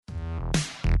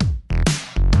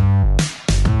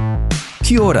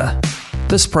Kia ora.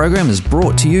 This program is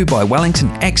brought to you by Wellington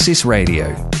Access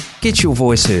Radio. Get your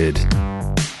voice heard.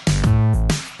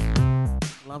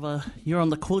 Lover, you're on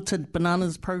the QUILTED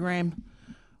Bananas program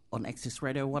on Access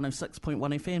Radio 106.1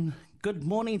 FM. Good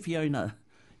morning, Fiona.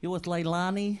 You're with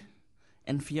Leilani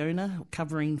and Fiona,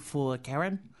 covering for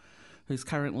Karen, who's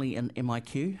currently in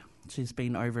MIQ. She's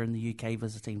been over in the UK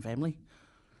visiting family.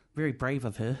 Very brave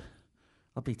of her.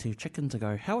 I'd be too chicken to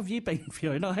go. How have you been,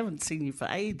 Fiona? I haven't seen you for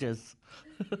ages.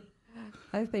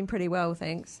 I've been pretty well,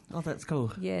 thanks. Oh, that's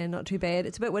cool. Yeah, not too bad.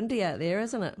 It's a bit windy out there,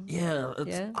 isn't it? Yeah,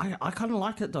 Yeah. I kind of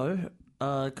like it though,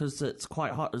 because it's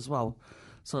quite hot as well.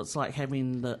 So it's like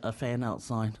having a fan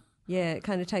outside. Yeah, it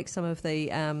kind of takes some of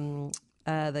the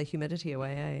humidity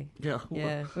away, eh? Yeah.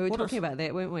 Yeah, we were talking about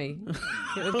that, weren't we?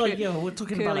 Yeah, we're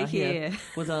talking about it here hair.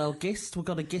 with our guest. We've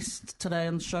got a guest today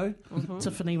on the show,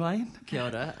 Tiffany Wayne. Kia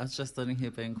ora. I was just sitting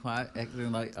here being quiet,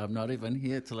 acting like I'm not even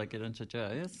here till I get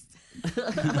introduced. So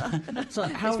how It's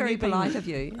have very you been? polite of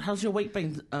you. How's your week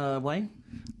been, Wayne?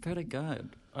 Pretty good.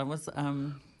 I was,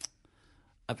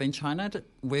 I've been trying to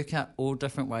work out all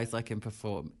different ways I can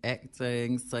perform.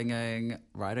 Acting, singing,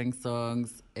 writing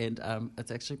songs, and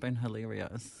it's actually been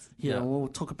hilarious. Yeah, we'll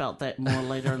talk about that more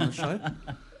later in the show.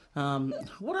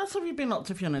 What else have you been up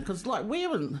to, Fiona? Because we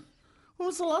haven't... When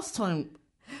was the last time?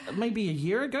 Maybe a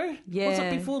year ago? Yeah. Was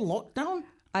it before lockdown?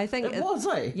 I think It was,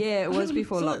 eh? Yeah, it was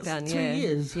before So lockdown. that's Yeah, 2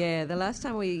 years. Yeah, the last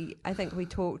time we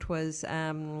talked was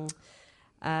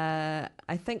I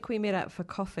think we met up for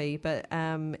coffee, but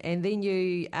and then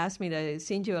you asked me to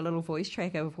send you a little voice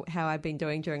track of how I've been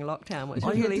doing during lockdown, which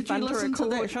was really did fun you to listen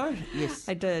record. to that show? Yes,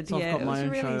 I did. So yeah, I've got my it own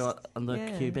was really, show on the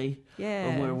yeah. QB. Yeah,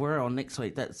 And we're on next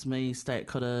week. That's me, Stat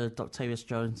Cotter, Octavius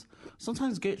Jones.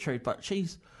 Sometimes Gertrude, but she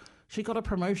got a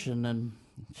promotion and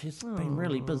she's been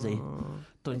really busy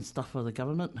doing stuff for the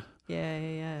government.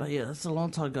 yeah. But yeah, that's a long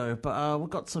time ago. But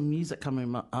we've got some music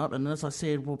coming up, and as I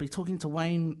said, we'll be talking to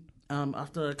Wayne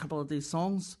after a couple of these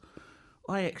songs.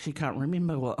 I actually can't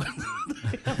remember what.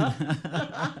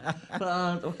 But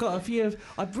I've got a few.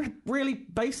 I've really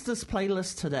based this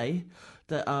playlist today,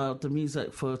 the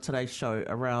music for today's show,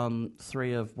 around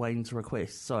 3 of Wayne's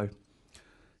requests. So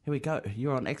here we go.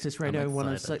 You're on Access Radio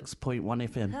 106.1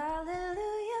 FM.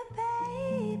 Hallelujah,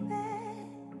 baby.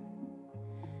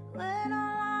 We're no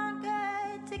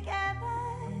longer together.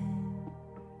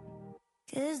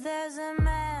 'Cause there's a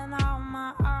man on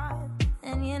my heart,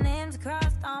 and your name's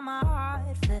crossed on my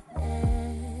heart forever.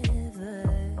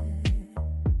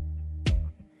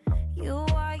 You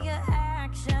are your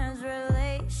actions,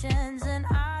 relations, and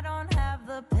I don't have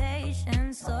the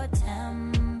patience or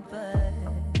temper.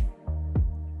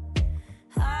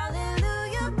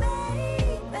 Hallelujah,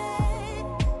 baby.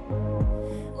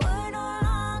 We're no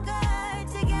longer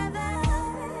together.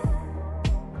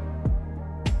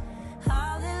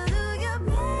 Hallelujah,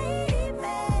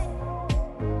 baby.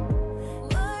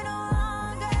 We're no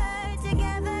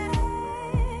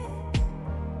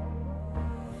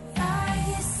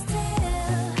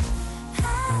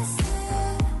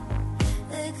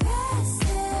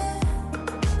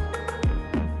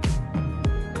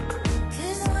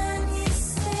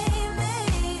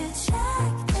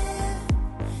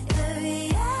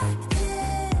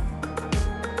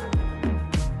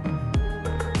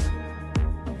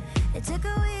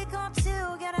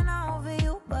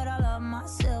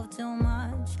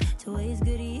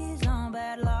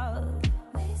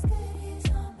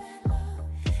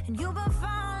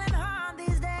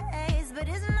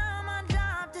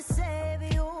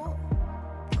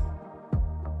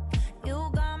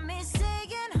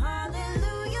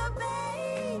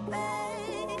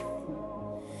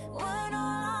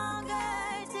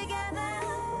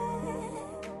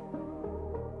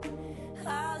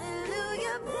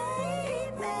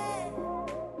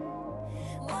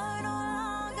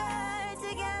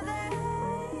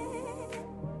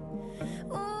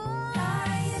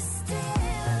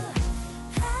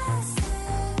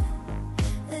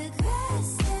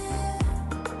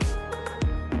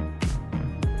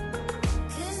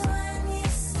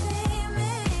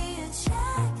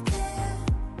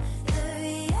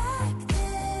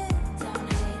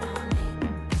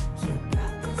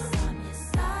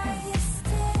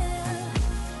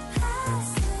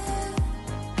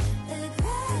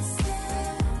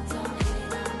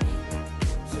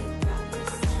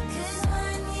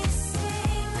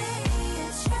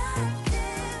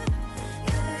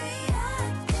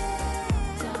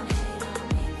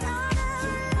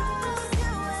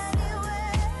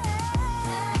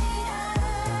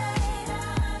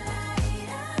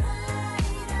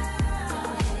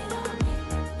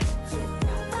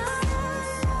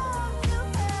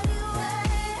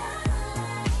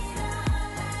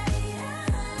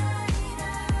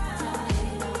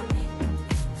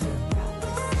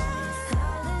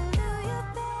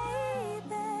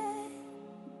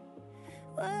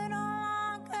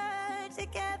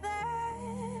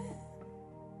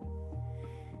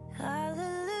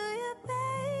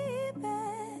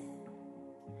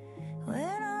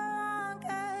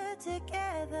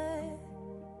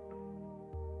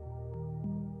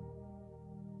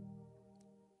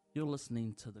You're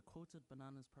listening to the Quilted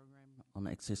Bananas program on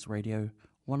Access Radio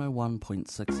 101.6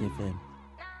 FM.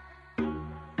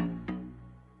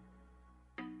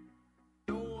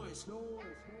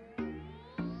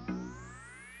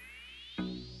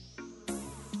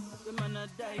 The man I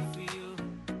die for you.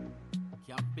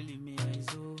 Can't believe me, I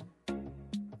so.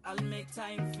 I'll make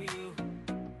time for you.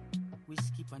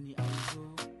 Whiskey on the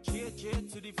ISO. Cheer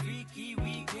to the freaky.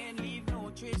 We can't leave no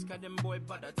trace. Cause them boy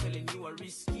bother telling you are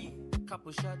risky.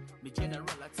 Couple shot, me general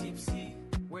a tipsy.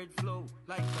 Word flow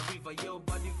like a river. Your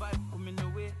body vibe coming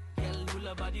away. Girl, you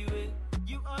love body way.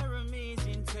 You are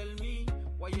amazing. Tell me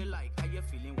why you like, how you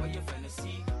feeling, what you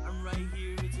fantasy. I'm right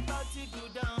here, it's about to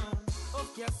go down.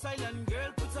 Okay, silent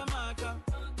girl, put a marker.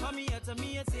 Mommy, at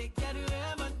me, I take care of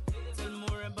heaven. Tell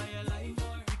more about your life.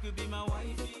 You could be my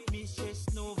wife. Me stress,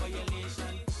 no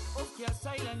violation. Okay,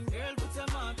 silent girl, put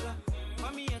a marker.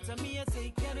 Mommy, at me, I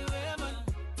take care of heaven.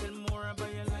 Tell more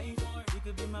about your life. You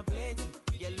could be my pet.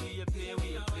 Girl, we you play.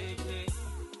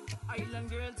 Island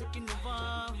girl, taking the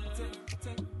farm.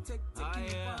 Take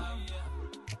yeah.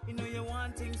 You know you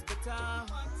want things better.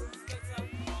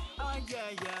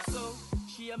 Yeah. So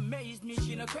she amazed me,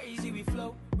 she no crazy we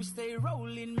flow. We stay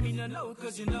rolling, me no know,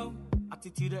 cause you know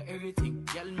attitude of everything.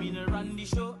 Girl, me no run the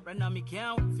show. Right now me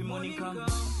count, fi money come.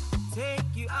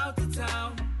 Take you out of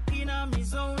town, in a me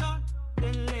zone.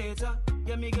 Then later,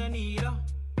 yeah me gonna need her.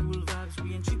 Cool vibes,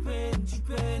 we ain't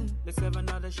trippin'. Let's have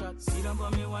another shot. Sit down for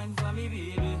me, wine for me,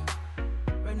 baby.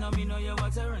 Right now me know you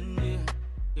want to run there.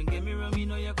 Don't get me wrong, me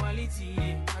know your quality.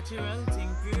 Natural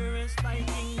thing, purest like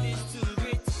English too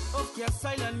great. Okay,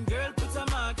 silent girl, put a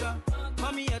marker.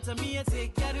 Mommy, at me, I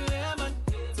take care of heaven.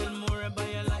 Tell more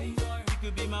about your life. You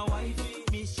could be my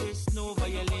wife. Me stress, no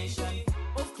violation.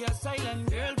 Okay, silent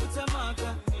girl, put a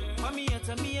marker. Mommy,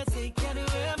 at me, I take care of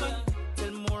heaven.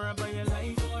 Tell more about your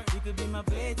life. You could be my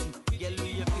pet. Girl,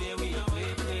 we you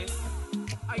play.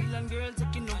 Island girl,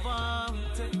 taking the farm.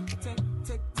 Take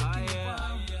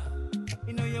yeah.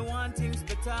 You know you want things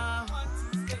better.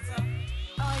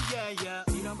 Yeah.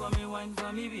 You don't for me, wine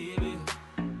for me, baby.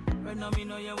 Right now me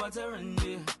know you want to run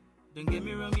there. Don't get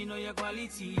me wrong, me know your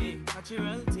quality.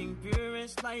 Natural thing,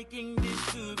 purest like English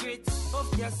too great.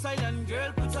 Okay, silent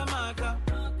girl, put a marker.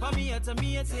 For me, at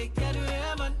me, I take care of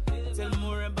heaven. Tell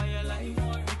more about your life.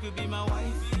 You could be my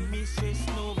wife. Me stress,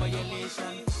 no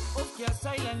violation. Okay,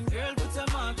 silent girl, put a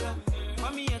marker.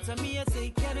 For me, at me, I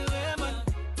take care of heaven.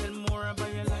 Tell more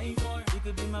about your life. You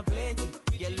could be my pet.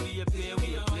 Girl, we you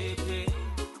play.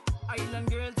 Island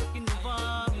girl, taking the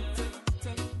farm.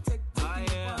 Take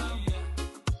yeah.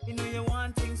 You know you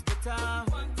want things better.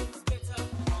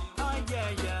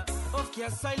 Yeah. Okay,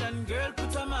 silent girl,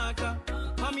 put a marker.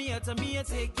 Mommy, at me, I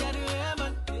take care of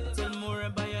heaven. Tell more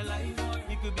about your life.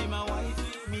 You could be my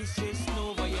wife. Me stress,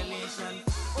 no violation.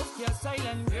 Okay,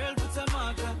 silent girl, put a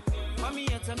marker. Mommy,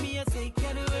 at me, I take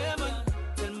care of heaven.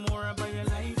 Tell more about your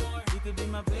life. You could be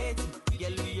my pet.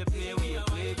 Girl, we you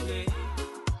play.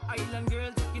 Island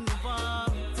girl, taking the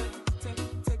farm.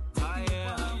 Take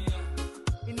yeah.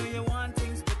 You know you want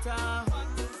things better.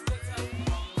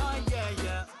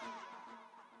 Yeah.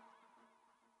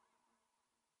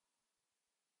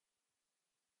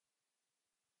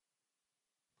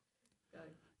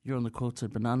 You're on the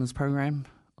Quilted Bananas program,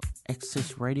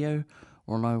 Access Radio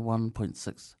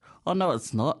 101.6. Oh no,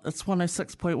 it's not. It's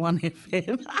 106.1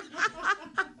 FM.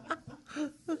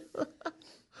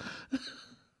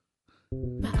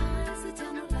 My eyes are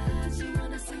tell no lies, you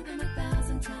wanna see them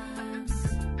 1,000 times.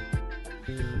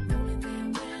 Rolling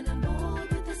there when I'm bored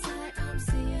with the sight I'm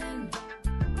seeing.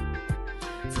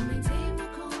 To maintain my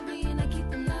calm being, I keep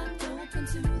them locked open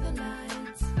to the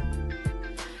lights.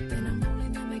 Then I'm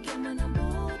rolling them again when I'm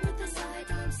bored with the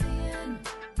sight I'm seeing.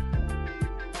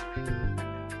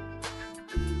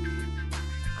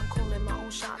 I'm calling my own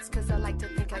shots cause I like to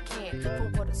think I can.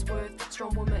 For what it's worth,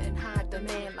 strong woman in high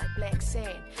demand like black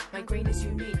sand. My grain is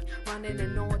unique, running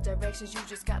in all directions. You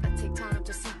just gotta take time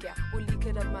to seek out. Will leak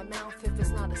it up my mouth if it's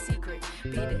not a secret.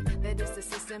 Beat it, that is the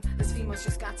system. This female's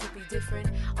just got to be different.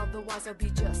 Otherwise I'll be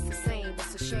just the same.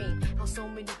 It's a shame how so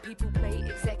many people play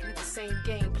exactly the same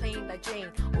game. Playing like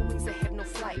Jane, or wings that have no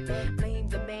flight. Blame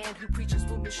the man who preaches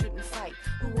women shouldn't fight.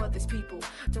 Who are these people?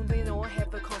 Don't they know I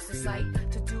have a constant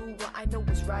sight to do what I know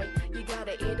is right? You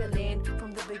gotta air the land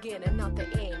from the beginning, not the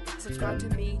end. Subscribe to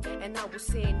me and I will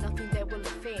say nothing that will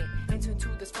offend. Enter into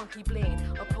this funky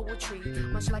blend of poetry,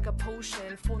 much like a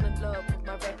potion. Fall in love with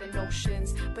my rapping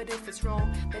notions. But if it's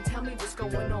wrong, then tell me what's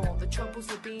going on. The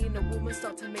troubles of being a woman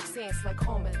start to make sense like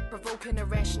common. Provoking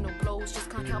irrational blows, just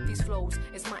can't help these flows.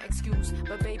 It's my excuse,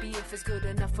 but baby, if it's good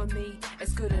enough for me,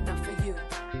 it's good enough for you.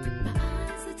 My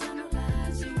eyes are tell no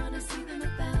lies, you wanna see them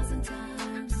 1,000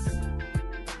 times.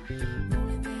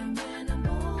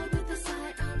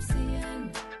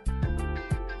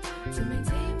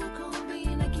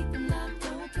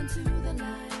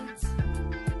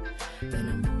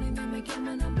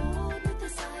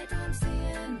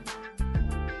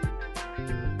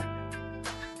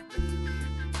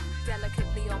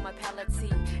 on my palate. See,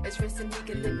 it's resting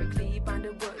meager lyrically.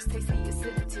 Binding words, taste the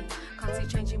acidity.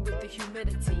 Constantly changing with the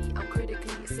humidity. I'm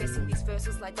critically assessing these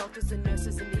verses like doctors and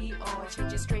nurses in the ER.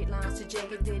 Changing straight lines to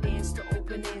jagged dead ends to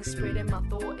open ends. Spreading my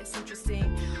thought, it's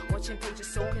interesting. Watching pages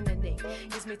soaking in ink.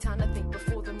 Gives me time to think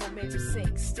before the momentum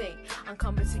sinks. Sting, I'm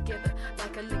coming together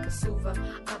like a liquor silver.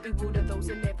 I'll be bewildered of those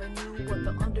that never knew what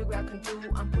the underground can do.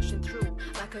 I'm pushing through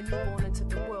like a newborn into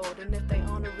the world. And if they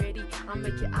aren't already, I'll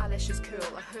make your eyelashes curl.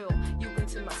 I hurl you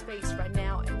into my space right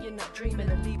now. And you're not dreaming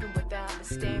of leaving without a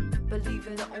stamp.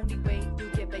 Believing the only way you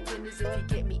get back in is if you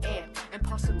get me amped.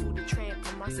 Impossible to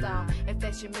trample my style. If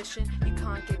that's your mission, you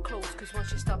can't get close. Cause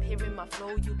once you stop hearing my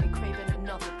flow, you'll be craving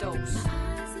another dose. My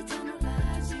eyes are tunnel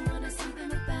lights, you wanna see them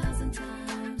 1,000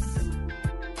 times.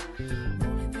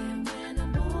 Rolling them when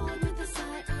I'm bored with the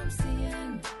sight I'm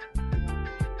seeing.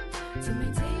 To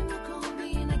maintain my calm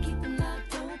being, I keep them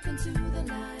locked open to the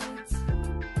lights.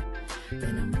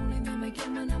 Then I'm rolling them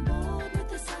again when I'm bored with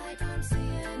the sight I'm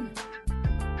seeing.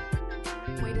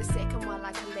 Wait a second while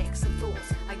I collect some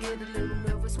thoughts. I get a little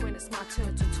nervous when it's my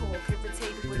turn to talk.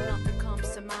 Irritated when nothing comes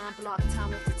to mind. Block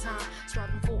time after time.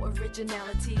 Striving for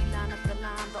originality. Line after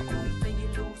line. The only thing you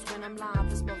lose when I'm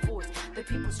live is my voice. The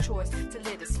people's choice to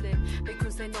let it slip.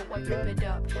 Because they know I rip it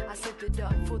up. I set it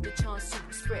up for the chance to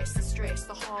express the stress.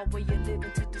 The hard way you're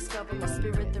living to discover my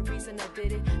spirit. The reason I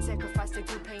did it. Sacrificed a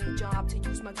good paying job to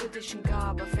use my good dishing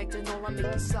garb. Affecting all I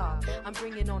make you sob. I'm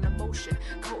bringing on emotion.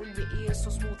 Coating your ears so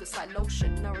smooth it's like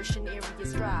lotion. Nourishing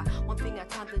areas dry. One thing I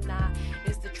can't deny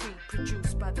is the treat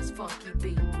produced by this funky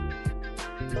beat.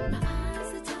 My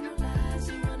eyes are tunnel lights,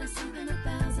 you wanna see them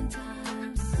 1,000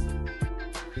 times.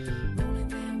 Rolling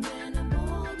them when I'm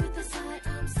bored with the sight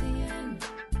I'm seeing.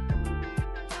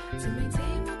 To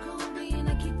maintain my calm being,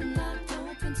 I keep them locked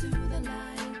open to the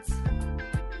lights.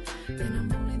 Then I'm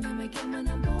rolling them again when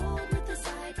I'm bored with the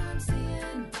sight I'm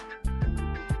seeing.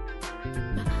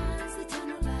 My eyes are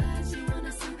tunnel lights, you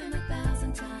wanna see them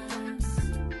 1,000 times.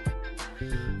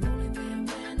 Rolling them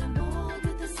when I'm bored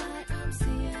with the sight I'm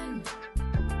seeing.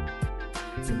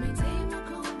 To maintain my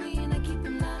calm being, I keep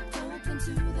them locked open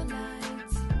to the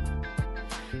lights.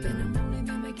 Then I'm rolling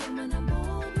them again when I'm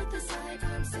bored with the sight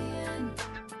I'm seeing.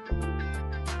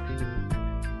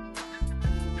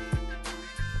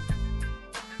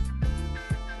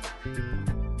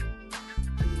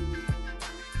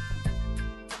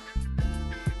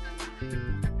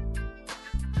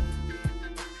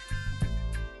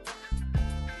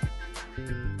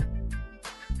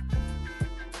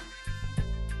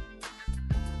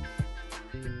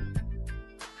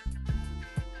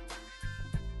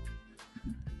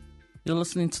 You're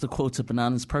listening to the Quilted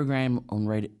Bananas program on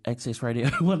Access Radio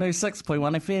 106.1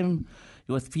 FM.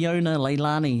 You're with Fiona,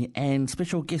 Leilani and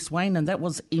special guest Wayne, and that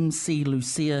was MC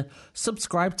Lucia.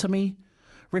 Subscribe to me,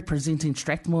 representing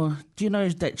Strathmore. Do you know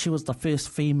that she was the first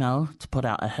female to put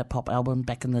out a hip-hop album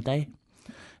back in the day?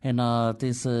 And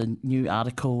there's a new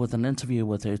article with an interview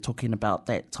with her talking about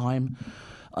that time.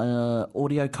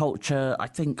 Audio Culture, I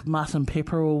think Martin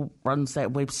Pepperell runs that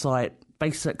website.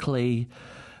 Basically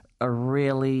a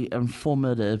really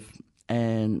informative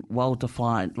and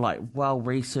well-defined, like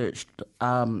well-researched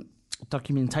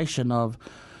documentation of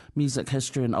music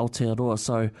history in Aotearoa.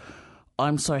 So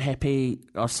I'm so happy.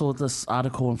 I saw this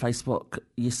article on Facebook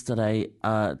yesterday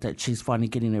that she's finally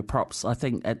getting her props. I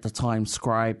think at the time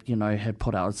Scribe, had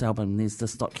put out his album. There's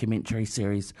this documentary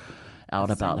series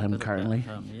out about him currently.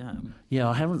 Yeah,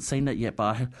 I haven't seen it yet,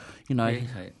 but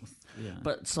Yeah.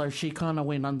 But so she kind of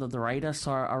went under the radar.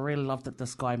 So I really love that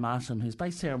this guy Martin, who's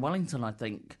based here in Wellington, I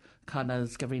think, kind of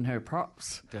is giving her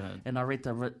props. Good. And I read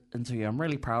the interview. I'm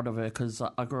really proud of her because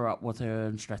I grew up with her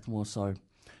in Strathmore,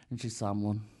 and she's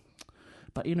someone.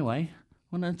 But anyway, I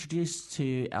want to introduce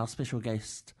to our special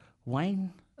guest,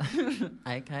 Wayne.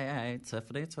 A.K.A.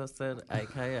 Tiffany Twisted,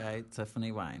 A.K.A.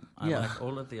 Tiffany Wayne. I Yeah. like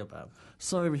all of the above.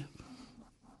 So,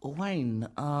 Wayne,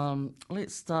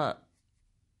 let's start.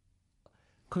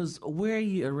 Because where are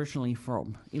you originally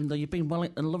from? Even though you've been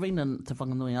living in Te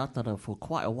Whanganui-a-Tara for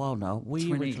quite a while now, where are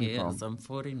you 20 originally years, from? I'm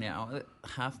 40 now.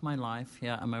 Half my life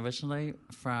here. I'm originally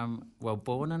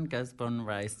born in Gisborne,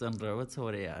 raised in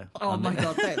Ruatoria. Oh my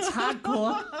God, that's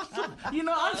hardcore.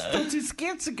 I'm still too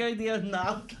scared to go there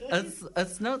now.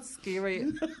 It's not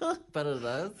scary, but it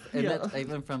is. And Yeah. that's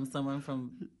even from someone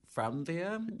from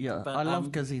there. Yeah, But, I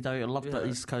love Gizzy though. I love the yeah.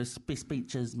 East Coast. Best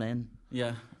beaches, man.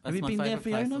 Yeah. Have it's you my been there, favourite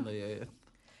place Fiona? on the earth.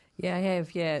 Yeah, I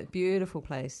have. Yeah, beautiful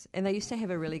place. And they used to have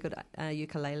a really good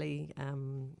ukulele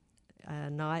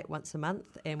night once a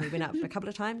month, and we went up a couple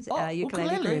of times.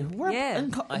 Ukulele group. Where, Yeah,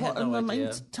 in I had in no the main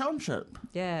idea. township.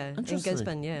 yeah, in Interesting.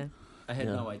 Gisborne. Yeah, I had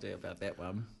Yeah. no idea about that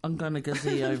one. I'm going to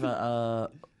Gizzy over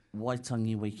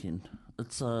Waitangi weekend.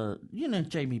 It's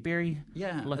Jamie Berry,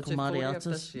 Yeah, local it's Māori 40th artist.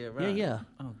 this year, right? Yeah.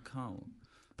 Oh, cool.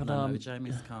 But no,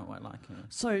 Jamie's can't wait like her.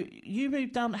 So you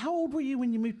moved down. How old were you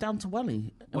when you moved down to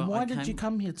Welly? And Well, why I did you came-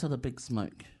 come here to the Big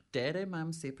Smoke? Dad and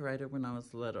Mum separated when I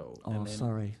was little. Oh, and then,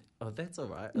 sorry. Oh, that's all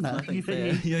right. It's No, nothing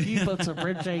there. you built a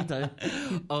bridge, though.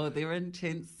 Oh, they're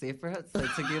intense separate, so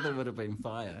together would have been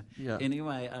fire. Yeah.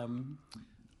 Anyway,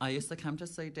 I used to come to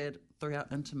see Dad throughout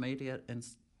the intermediate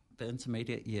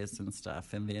years and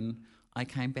stuff, and then I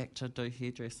came back to do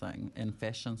hairdressing in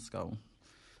fashion school.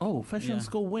 Oh, fashion Yeah.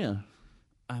 school where?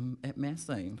 At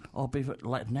Massey. Oh,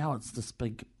 like now it's this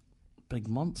big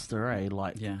monster, eh?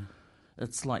 Like Yeah.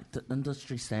 it's like the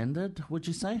industry standard. Would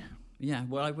you say? Yeah,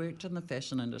 well, I worked in the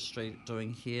fashion industry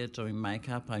doing hair, doing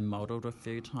makeup. I modelled a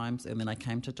few times, and then I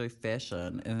came to do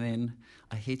fashion, and then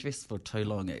I hairdressed for too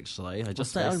long, actually. I just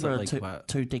What's that, over recently a quit.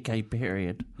 two-decade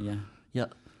period? Yeah. Yeah.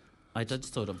 I did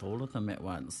sort of all of them at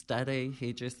once. Study,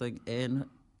 hairdressing, and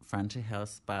front of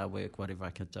house, bar work, whatever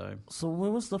I could do. So where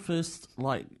was the first,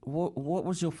 like, what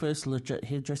was your first legit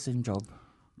hairdressing job?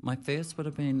 My first would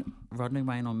have been Rodney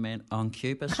Wayne on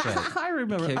Cuba Street. I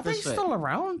remember. Are Cuba they Street. still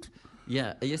around?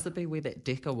 Yeah, it used to be where that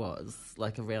Decker was,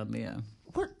 like around there.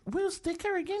 Where's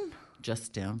Decker again?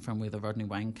 Just down from where the Rodney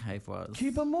Wayne cave was.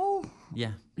 Cuba Mall?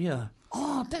 Yeah. Yeah.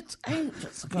 Oh, that's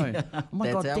ages ago. Oh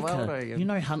my That's God, how old Decker. are you? You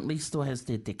know Huntley still has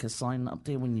their Decker sign up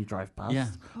there when you drive past? Yeah.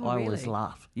 Oh, I always really?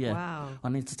 laugh. Yeah. Wow. I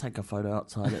need to take a photo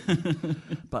outside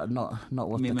it. But not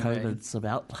what the Memories. COVID's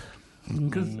about.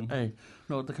 Because, hey,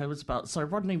 not what the COVID's about. So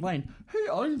Rodney Wayne. Who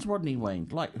owns Rodney Wayne?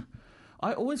 Like,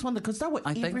 I always wonder, because they were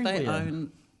I think everywhere.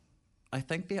 I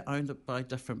think they're owned by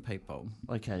different people.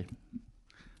 Okay.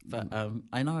 But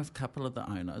I know of a couple of the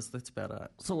owners. That's about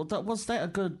it. So was that a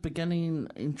good beginning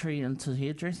entry into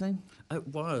hairdressing? It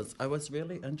was. I was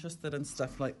really interested in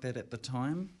stuff like that at the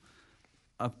time.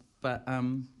 But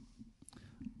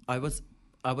I was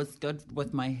good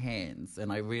with my hands,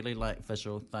 and I really like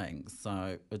visual things.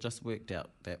 So it just worked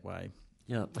out that way.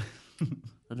 Yeah.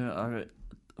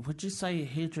 Would you say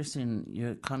hairdressing,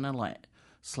 you're kind of like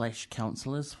 /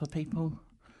 counsellors for people?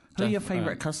 Who are your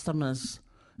favourite customers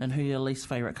and who are your least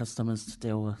favourite customers to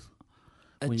deal with?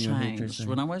 It when you're changed. hairdressing?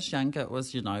 When I was younger, it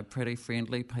was, pretty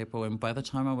friendly people. And by the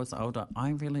time I was older, I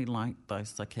really liked those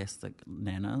sarcastic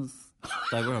nanas.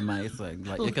 They were amazing.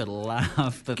 Like, you could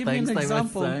laugh. The Give me things an they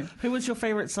example. would say. Who was your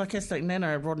favourite sarcastic nana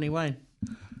at Rodney Wayne?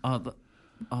 I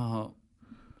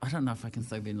don't know if I can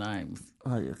say their names.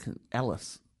 Oh, you can,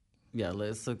 Alice. Yeah,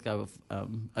 let's go with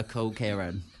a cool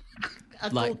Karen.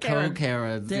 Cool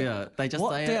Karen. Yeah. They just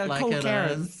What say do it like cool it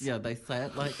Karens? is. Yeah, they say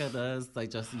it like it is. They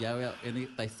just yell out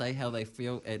they say how they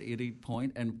feel at any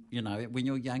point. And, when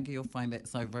you're younger, you'll find that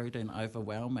so rude and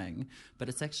overwhelming. But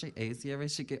it's actually easier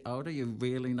as you get older. You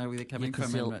really know where they're coming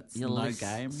from, and it's you're no less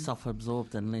game.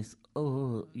 self-absorbed and less,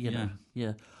 know.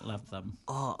 Yeah. Love them.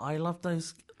 Oh, I love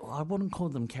those. I wouldn't call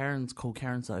them Karens, cool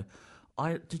Karens, though.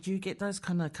 Did you get those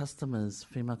kind of customers,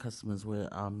 female customers, where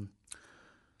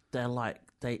they're like,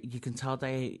 you can tell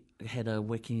they had a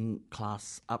working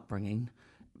class upbringing,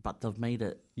 but they've made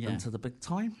it into the big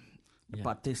time,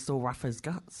 but they're still rough as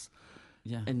guts.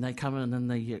 Yeah. And they come in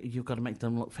and you've got to make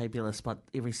them look fabulous, but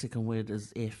every second word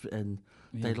is F, and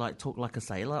they like talk like a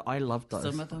sailor. I love those.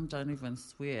 Some of them don't even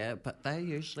swear, but they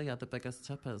usually are the biggest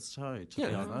tippers too, to be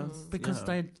honest. Because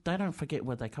they don't forget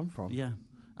where they come from. Yeah.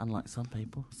 Unlike some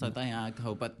people. So they are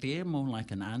cool, but they're more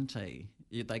like an auntie.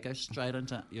 They go straight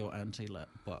into your auntie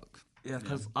book. Yeah,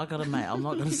 because I got a mate, I'm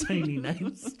not going to say any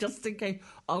names, just in case.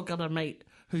 I've got a mate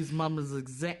whose mum is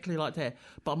exactly like that.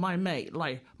 But my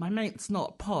mate's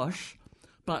not posh,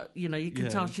 but, you can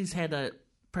tell she's had a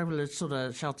privileged sort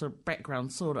of sheltered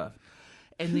background, sort of.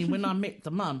 And then when I met the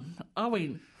mum, I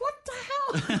went, what the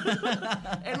hell?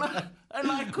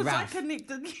 Because I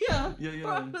connected,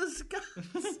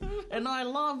 and I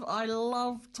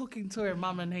love talking to her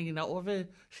mum and hanging out with her.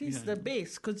 She's the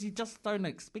best, because you just don't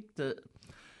expect it.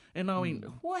 And I went,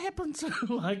 what happened to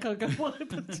her? I go, what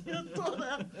happened to your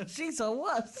daughter? She's a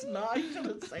wuss. No, I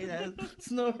shouldn't say that. It's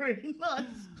not very nice.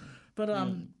 But,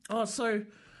 so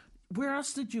where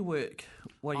else did you work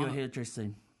while you were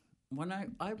hairdressing? When I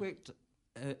worked,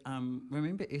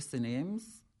 remember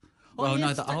S&M's? Oh, well, no,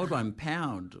 yes, the old one,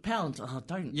 Pound. Pound. Oh,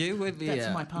 don't. You were there.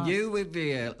 That's my past. You were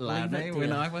there, Lani,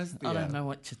 when I was there. I don't know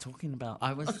what you're talking about.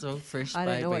 I was still fresh I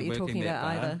baby don't know what you're working talking that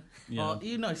about bar. either. Yeah.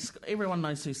 Everyone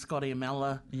knows who Scotty and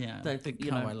Mella. Yeah, They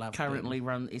I love currently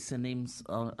run S&M's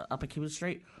on Upper Cuba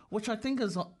Street, which I think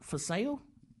is for sale.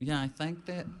 Yeah, I think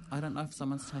that, I don't know if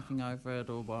someone's taking over it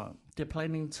or what. They're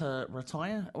planning to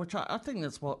retire, which I think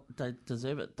that's what they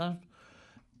deserve it.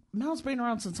 Mel's been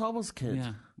around since I was a kid.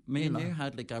 Yeah. Me and you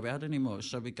hardly go out anymore.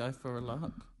 Shall we go for a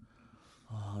look?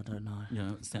 Oh, I don't know. You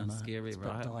know, it sounds scary, It's a bit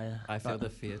right? dire, I feel but, the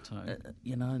fear too.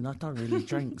 You know, and I don't really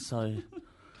drink, so.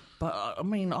 But I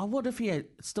mean, I would if he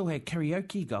still had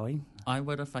karaoke going I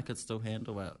would if I could still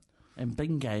handle it. and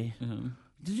bingo.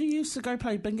 Did you used to go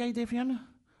play bingo there, Fiona?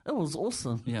 It was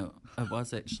awesome. Yeah, it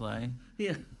was actually.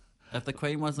 Yeah. If the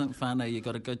Queen wasn't funny, you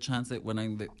got a good chance at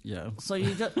winning the. Yeah. So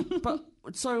you did,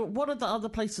 so what are the other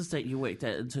places that you worked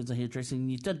at in terms of hairdressing?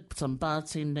 You did some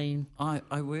bartending.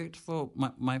 I worked for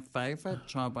my favourite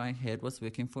job I had was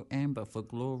working for Amber for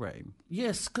Glory.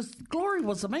 Yes, because Glory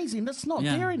was amazing. It's not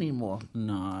Yeah. there anymore.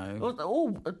 No.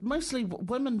 Mostly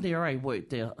women there worked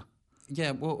there.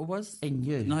 Yeah, well, it was. And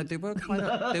you. No, there were quite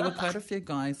a few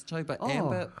guys too. But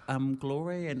Amber,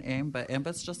 Glory and Amber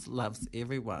just loves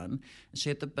everyone. She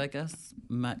had the biggest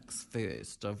mix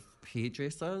first of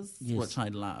hairdressers, which I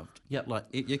loved. Yep. Like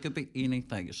you could be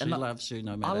anything. She loves you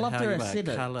no matter I loved how her you at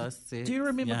are, colour, sex. Do you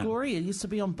remember Glory? It used to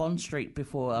be on Bond Street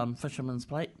before Fisherman's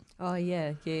Plate. Oh,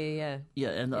 yeah. Yeah,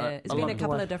 and It's been a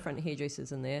couple of different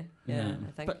hairdressers in there. Yeah,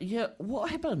 I think. But yeah, what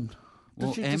happened?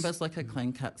 Well, Amber's like a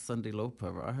clean cut Cyndi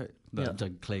Lauper, right?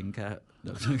 The clean cut.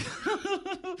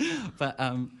 But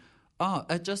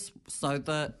it just so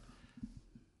that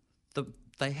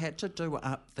they had to do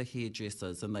up the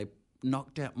hairdressers and they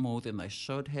knocked out more than they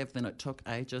should have. Then it took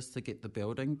ages to get the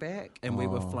building back, and we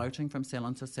were floating from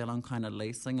salon to salon, kind of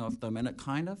leasing of them, and it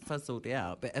kind of fizzled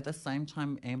out. But at the same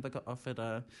time, Amber got offered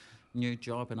a new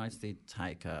job, and I said,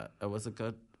 "Take it." It was a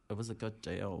good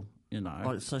deal, you know.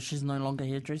 Oh, so she's no longer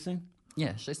hairdressing?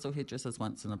 Yeah, she still hairdresses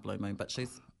once in a blue moon, but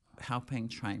she's helping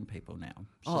train people now.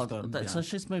 So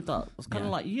she's moved up. It's kind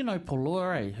of like, you know,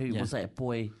 Polore, who was that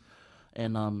boy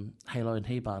in Halo and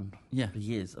He-Ban for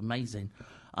years. Amazing.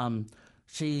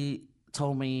 She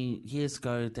told me years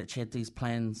ago that she had these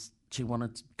plans. She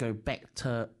wanted to go back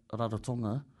to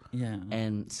Rarotonga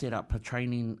and set up a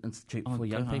training institute for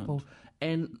young people.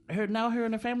 And her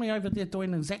and her family over there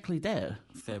doing exactly that.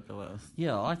 Fabulous.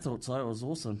 Yeah, I thought so. It was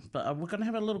awesome. But we're going to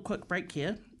have a little quick break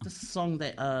here. This is a song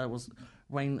that was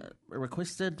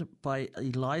requested by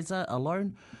Eliza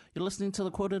Alone. You're listening to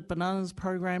the Quilted Bananas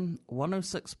program,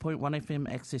 106.1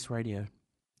 FM Access Radio.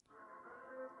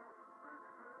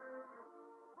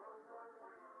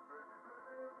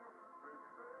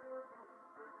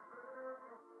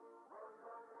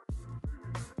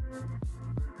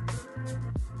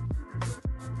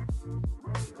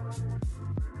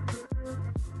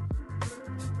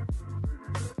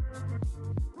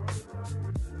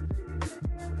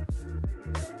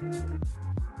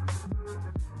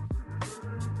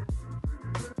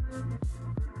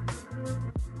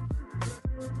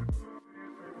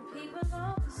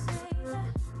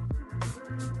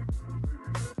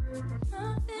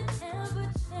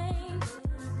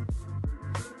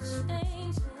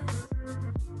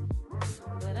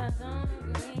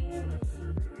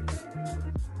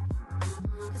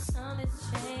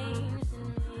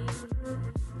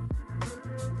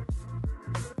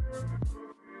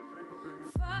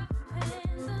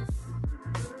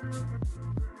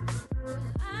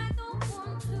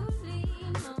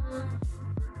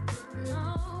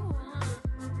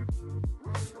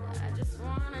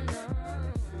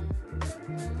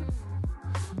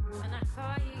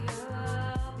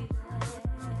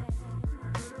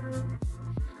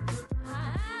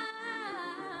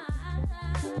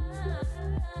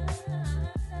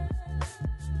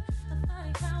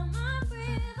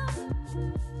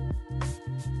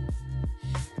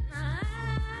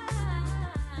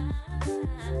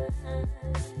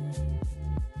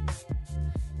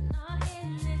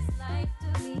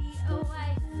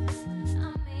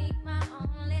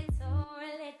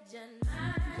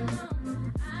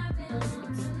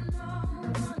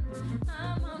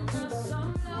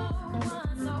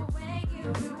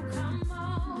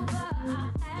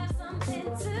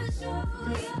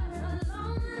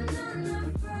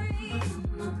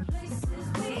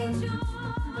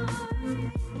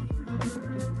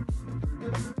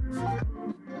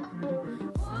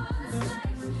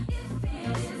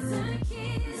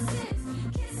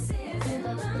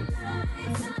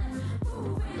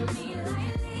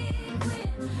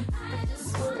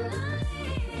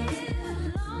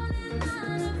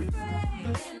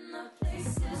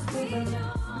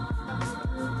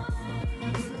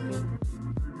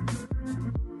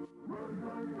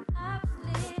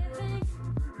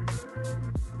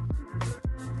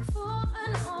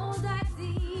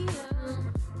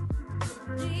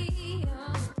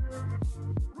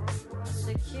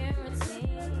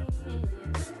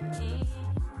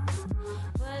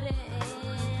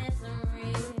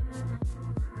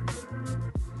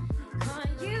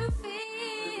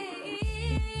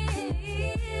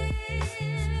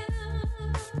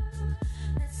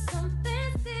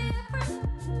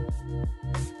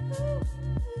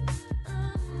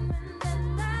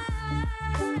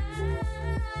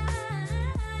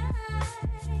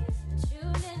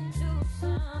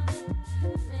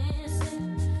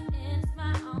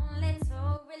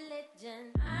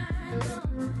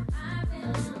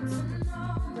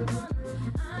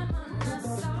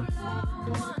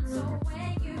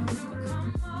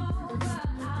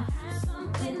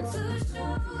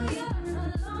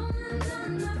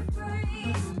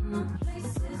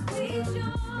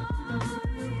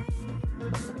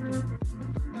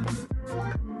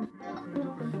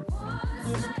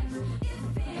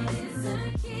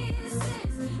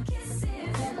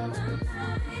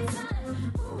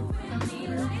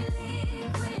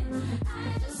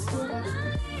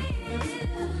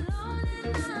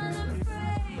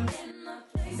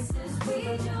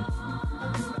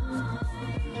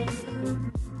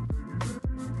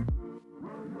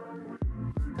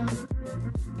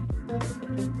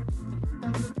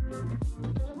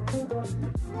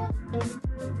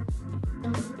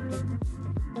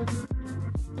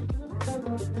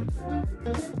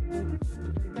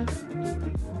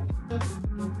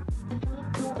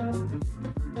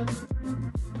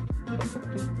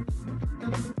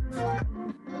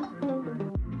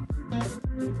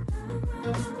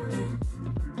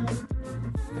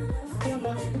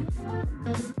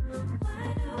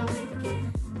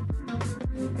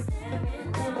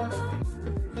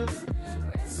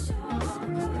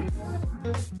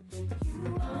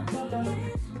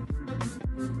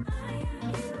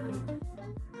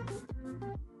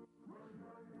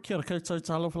 Kia ora koutou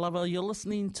talofa lava. You're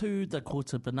listening to the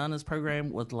QUILTED Bananas program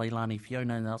with Leilani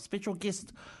Fiona and our special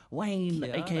guest Wayne,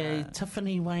 Kia aka ora.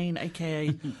 Tiffany Wayne,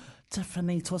 aka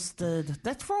Tiffany Twisted.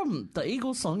 That's from the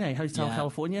Eagles song, Hotel Yeah.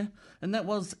 California. And that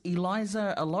was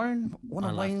Eliza Alone, one I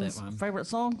of love that Wayne's one. favourite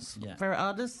songs, Yeah. favourite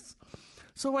artists.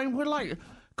 So Wayne, we're like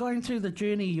going through the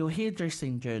journey, your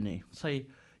hairdressing journey. So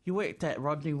you worked at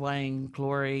Rodney Wayne,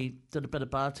 Glory, did a bit of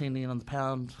bartending on the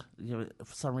Pound. You know,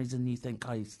 for some reason you think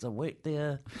I used to work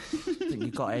there. Think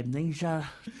you got amnesia.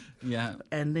 Yeah.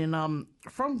 And then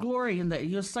from Glory, and that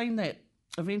you're saying that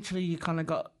eventually you kind of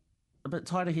got a bit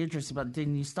tired of hairdressing, but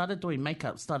then you started doing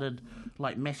makeup, started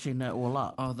like mashing it all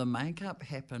up. Oh, the makeup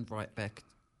happened right back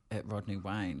at Rodney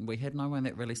Wayne. We had no one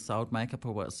that really sold makeup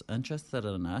or was interested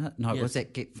in it. No, it was Yes.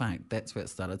 at Get Funk. That's where it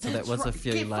started. So That's that was a right.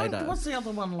 few Get later. Funk, what's the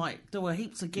other one like? There were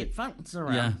heaps of Get Funks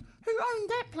around. Yeah. Who owned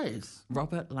that place?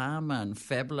 Robert Larman,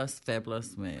 fabulous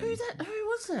man. Who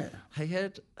was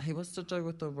it? He was to do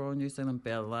with the Royal New Zealand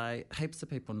Ballet. Heaps of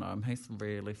people know him. He's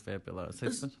really fabulous.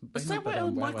 He's Is been a that bit where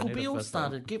unwell. I Michael need to Beale visit.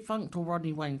 started? Get Funk or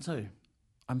Rodney Wayne too?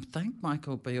 I think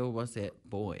Michael Beale was at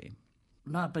Boy.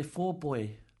 No, before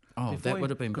Boy. Oh, Before that would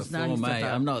have been 'cause now before he's the me.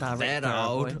 I'm not that director of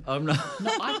old. Boy. I'm not.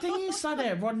 No, I think he started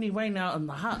at Rodney Wayne out in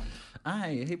the hut.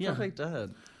 Hey, he Yeah. probably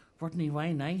did. Rodney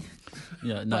Wayne, eh?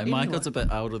 Yeah, no, But Michael's a bit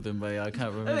older than me. I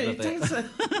can't remember Hey, that.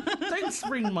 thanks,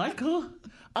 ring Michael.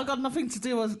 I got nothing to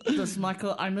do with this,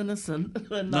 Michael. I'm innocent.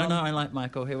 And, No, I like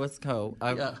Michael. He was cool.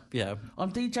 Yeah.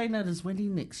 I'm DJing at his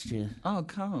wedding next year. Oh,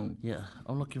 cool. Yeah,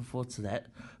 I'm looking forward to that.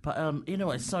 But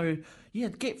anyway, so yeah,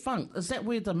 Get Funk. Is that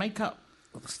where the makeup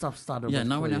stuff started? Yeah, with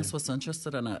no for one you? else was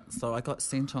interested in it. So I got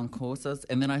sent on courses,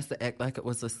 and then I used to act like it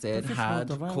was a sad, Professional hard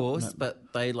development. course,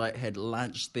 but they like had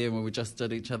lunch there and we just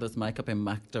did each other's makeup and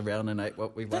mucked around and ate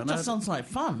what we That wanted. just sounds like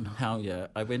fun. Hell yeah.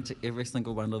 I went to every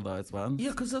single one of those ones.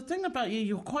 Yeah, because the thing about you,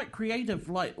 you're quite creative.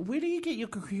 Like, where do you get your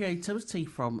creativity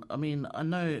from? I mean, I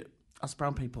know us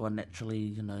brown people are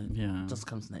naturally, Yeah. just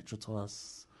comes natural to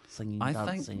us. Singing, I think-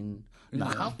 dancing.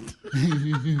 Yeah.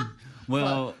 No.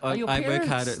 Well, Are I your work hard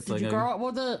parents- at Did singing. you grow up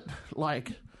with it?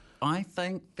 Like, I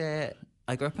think that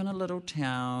I grew up in a little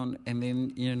town, and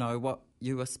then, what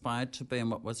you aspired to be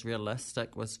and what was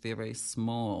realistic was very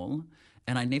small.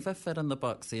 And I never fit in the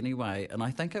box anyway. And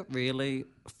I think it really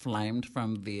flamed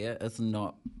from there as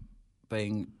not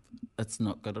being, it's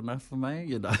not good enough for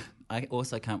me, I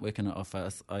also can't work in an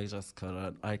office. I just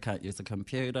couldn't. I can't use a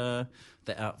computer.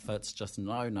 The outfits just,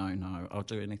 no. I'll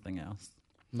do anything else.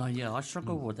 no, yeah, I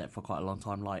struggled with that for quite a long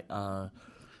time. Like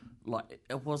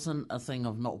it wasn't a thing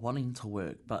of not wanting to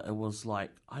work, but it was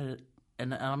like, I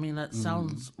mean, it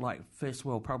sounds like first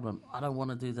world problem. I don't want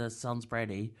to do this. Sounds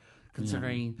bratty,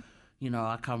 considering,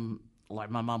 I come, like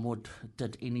my mum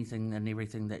did anything and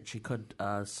everything that she could,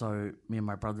 so me and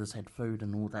my brothers had food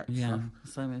and all that Yeah, stuff.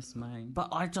 same as me. But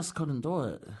I just couldn't do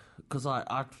it because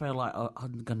I felt like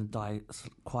I'm going to die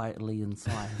quietly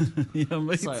inside. Yeah,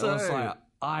 me So too. it was like,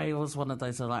 I was one of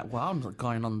those that like, well, I'm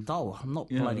going on the dole. I'm not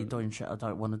bloody doing shit I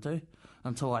don't want to do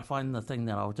until I find the thing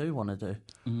that I do want to do.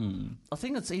 I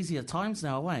think it's easier times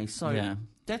now, eh? So Yeah.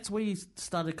 that's where you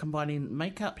started combining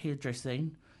makeup,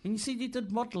 hairdressing, and you said you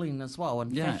did modelling as well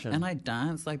and Yeah, fashion. and I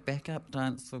dance, like backup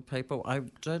dance for people. I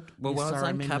did, well, Yes, I was I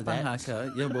in remember that.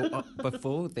 Kapahaka. Yeah, well,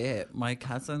 before that, my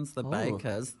cousins, the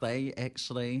Bakers, they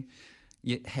actually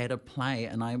had a play,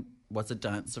 and I was a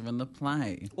dancer in the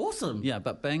play. Awesome. Yeah,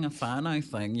 but being a whānau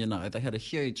thing, they had a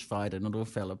huge fight and it all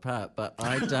fell apart. But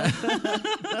I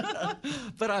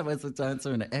was a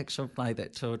dancer in an actual play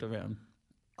that toured around.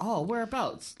 Oh,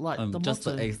 whereabouts? Like just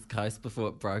the East Coast before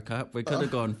it broke up. We could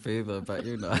have gone further, but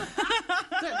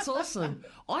That's awesome.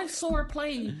 I saw a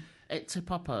play at Te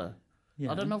Papa.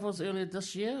 Yeah. I don't know if it was earlier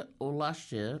this year or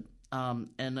last year. And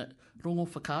at Rongo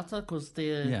Whakata, because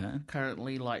they're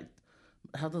currently like,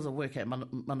 how does it work at Mana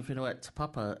Whenua at Te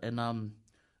Papa? And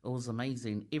it was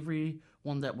amazing.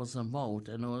 Everyone that was involved,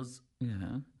 and it was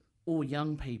all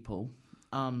young people,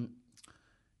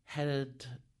 had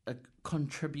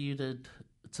contributed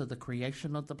to the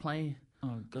creation of the play.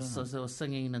 Oh, God. So they were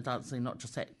singing and dancing, not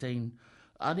just acting.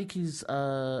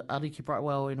 Ariki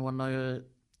Brightwell, anyone know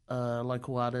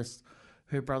local artist,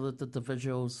 her brother did the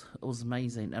visuals. It was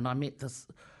amazing. And I met this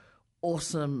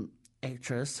awesome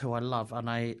actress who I love, and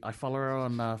I follow her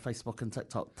on Facebook and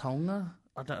TikTok, Tonga.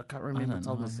 I can't remember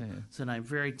Tonga's surname.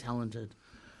 Very talented.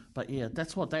 But yeah,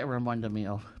 that's what that reminded me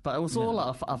of. But it was all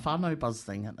a whānau buzz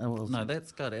thing. It was. No,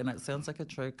 that's good. And it sounds like a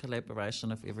true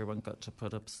collaboration if everyone got to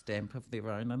put a stamp of their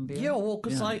own in there. Yeah, well,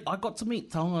 because I got to meet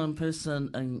Tonga in person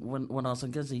and when I was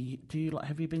in Gizzy.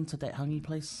 Have you been to that hangi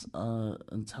place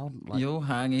in town? Like, you're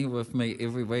hanging with me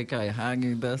every week,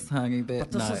 hanging this, hanging that.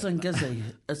 But this is in Gizzy.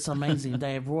 It's amazing.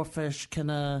 They have raw fish,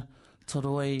 kina,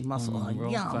 toroi, mussel.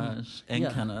 Raw fish and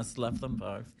kinnis. Love them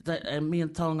both. And me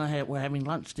and Tonga were having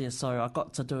lunch there, so I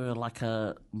got to do like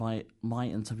my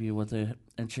interview with her,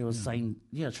 and she was saying,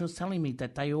 she was telling me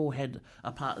that they all had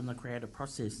a part in the creative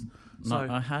process. So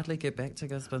no, I hardly get back to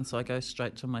Gisborne, so I go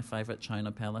straight to my favourite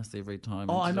China Palace every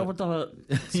time. Oh, I know what the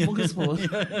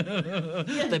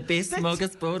smorgasbord. The best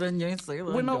smorgasbord in New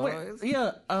Zealand. When I went,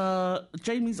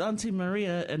 Jamie's auntie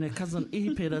Maria and her cousin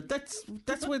Ihipera,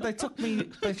 that's where they took me.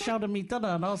 They shouted me dinner,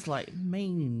 and I was like,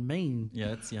 mean.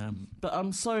 Yeah, it's yum.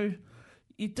 But so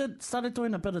you started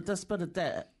doing a bit of this, bit of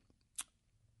that.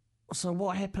 So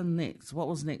what happened next? What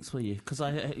was next for you? Because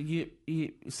you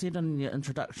said in your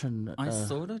introduction, I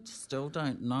sort of still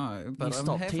don't know, but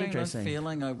I'm having a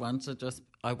feeling I want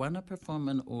to perform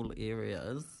in all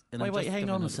areas. And wait, hang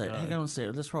on a sec.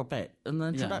 Let's roll back. In the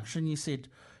introduction, you said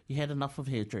you had enough of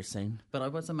hairdressing, but I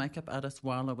was a makeup artist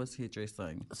while I was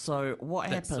hairdressing. So what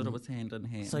happened? Sort of was hand in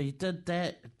hand. So you did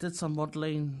that, did some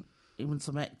modelling, even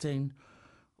some acting.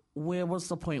 Where was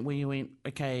the point where you went,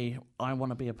 okay, I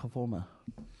want to be a performer?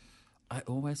 I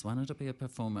always wanted to be a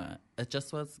performer. It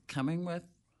just was coming with,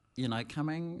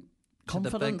 coming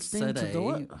confidence to the big city. to do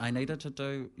it? I needed to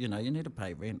do, you need to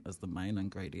pay rent as the main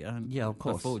ingredient. Yeah, of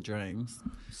course. Before dreams.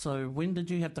 So when did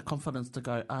you have the confidence to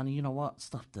go, Arnie, you know what,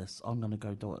 stuff this, I'm going to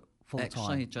go do it full time?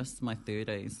 Actually, just my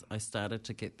 30s, I started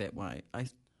to get that way.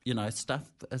 Stuff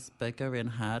is bigger and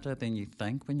harder than you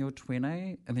think when you're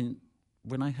 20. And then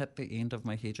when I hit the end of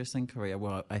my hairdressing career,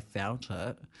 well, I felt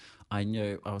it. I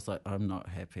knew, I was like, I'm not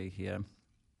happy here.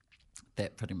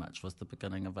 That pretty much was the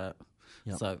beginning of it.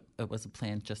 Yep. So it was a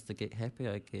plan just to get happy,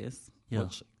 I guess,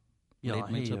 which led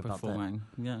me to performing.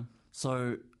 Yeah.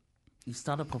 So you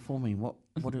started performing. What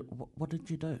did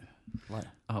you do? Like,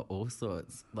 all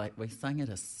sorts. Like we sang at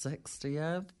a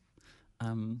 60th.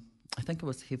 I think it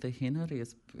was Heather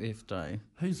Henry's birthday.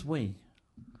 Who's we?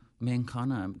 Me and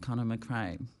Connor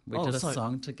McRae. We did a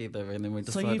song together, and then we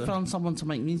decided. So you found someone to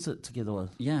make music together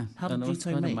with? Yeah. How did you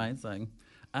two meet? Amazing.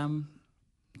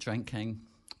 Drinking.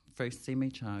 First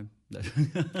semi-show.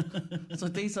 So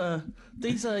these are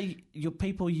your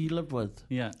people you live with?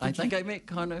 Yeah. I think I met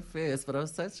Connor first, but I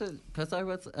was because I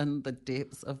was in the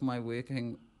depths of my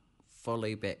working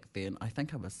fully back then. I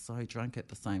think I was so drunk at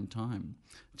the same time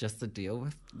just to deal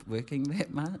with working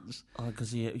that much. Oh,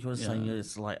 because you were saying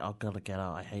it's like, I've got to get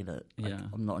out, I hate it. Like,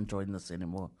 I'm not enjoying this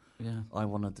anymore. Yeah. I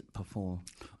want to perform.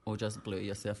 Or just blew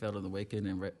yourself out on the weekend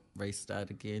and restart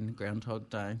again,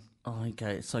 Groundhog Day. Oh,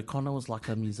 okay. So Connor was like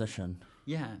a musician.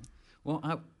 Yeah.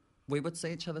 Well, we would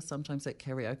see each other sometimes at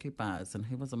karaoke bars, and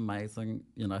he was amazing.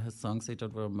 His songs he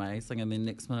did were amazing. And then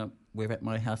next minute, we're at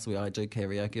my house where I do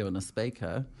karaoke on a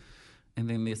speaker. And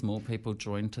then there's more people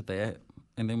joined to that.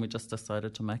 And then we just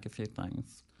decided to make a few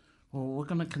things. Well, we're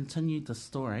going to continue the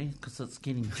story because it's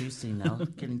getting juicy now,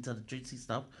 getting to the juicy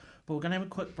stuff. But we're going to have a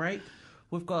quick break.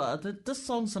 We've got, this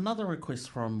song's another request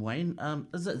from Wayne.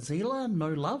 Is it Zela, No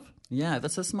Love? Yeah,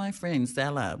 this is my friend,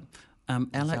 Zela.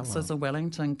 Alex is a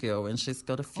Wellington girl, and she's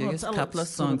got a couple of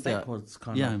songs out.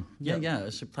 Yeah.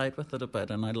 She played with it a bit,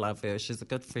 and I love her. She's a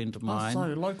good friend of mine. Oh,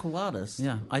 so local artist.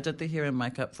 Yeah, I did the hair and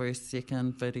makeup for her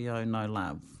second video, No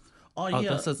Love. Oh,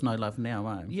 yeah. This is No Love Now,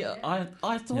 eh? Yeah,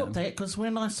 I thought that because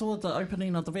when I saw the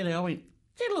opening of the video, I went,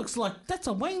 it looks like that's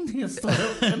a Wayne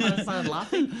hairstyle. And I started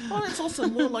laughing. Oh, that's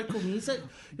awesome. More local music.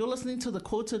 You're listening to the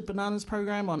Quilted Bananas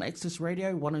program on Access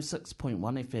Radio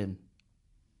 106.1 FM.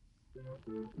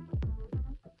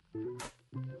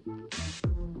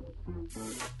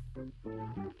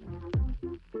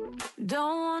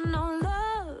 Don't want no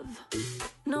love,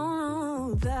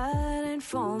 no, that ain't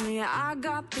for me. I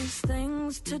got these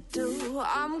things to do.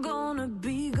 I'm gonna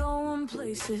be going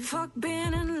places. Fuck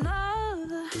being in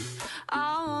love.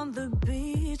 I want the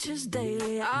beaches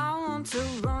daily. I want to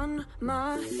run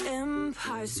my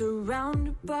empire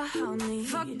surrounded by honey.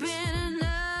 Fuck being in love.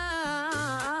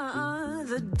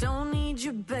 I don't need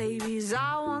your babies.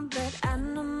 I want that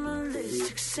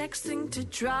animalistic sex thing to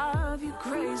drive you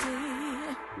crazy.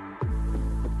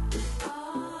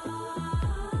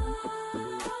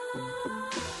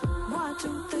 Why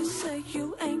don't they say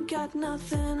you ain't got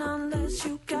nothing unless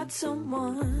you got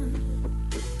someone?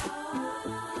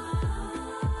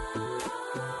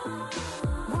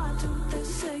 Why don't they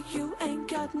say you ain't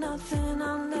got nothing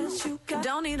unless you got?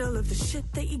 Don't need all of the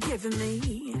shit that you're giving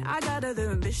me. I got other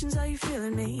ambitions, are you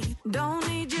feeling me? Don't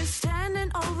need you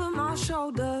standing over my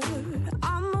shoulder.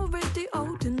 I'm already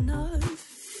old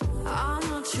enough. I'm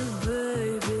not your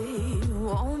baby,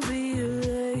 won't be a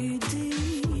lady.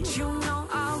 You know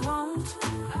I won't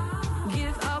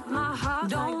give up my heart.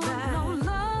 Don't like that. Want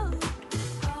no love,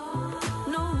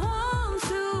 no one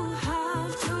to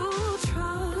have to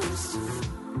trust,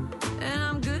 and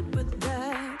I'm good with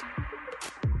that.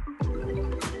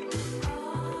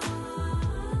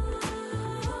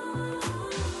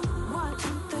 Why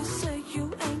don't they say you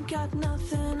ain't got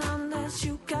nothing unless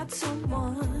you got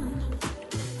someone?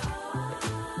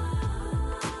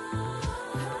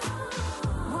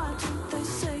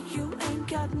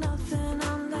 Got nothing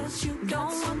unless you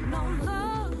don't want no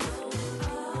love,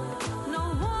 no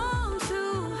one to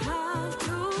have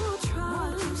to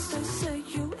trust. They say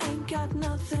you ain't got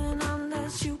nothing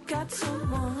unless you got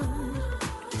someone.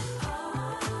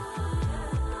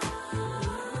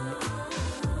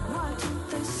 Why don't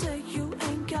they say you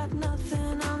ain't got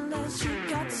nothing unless you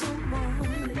got someone?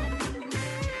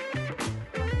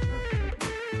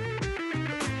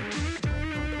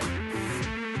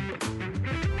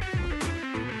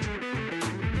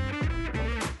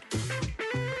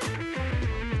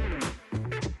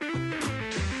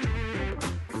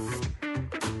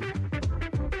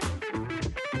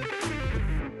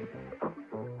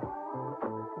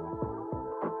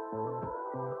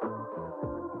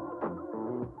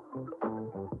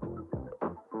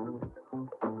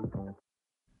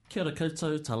 Kia ora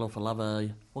koutou, talofa lava.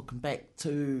 Welcome back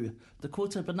to the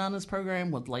QUILTED Bananas program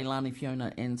with Leilani,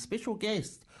 Fiona and special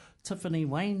guest Tiffany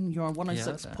Wayne. You're on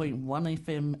 106.1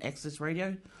 FM Access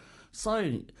Radio.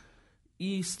 So,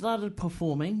 you started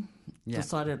performing,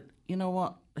 decided, you know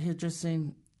what,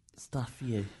 hairdressing, stuff for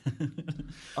you.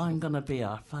 I'm going to be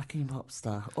a fucking pop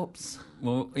star. Oops.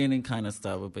 Well, any kind of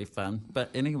style would be fun. But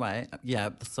anyway,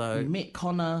 so... You met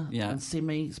Connor and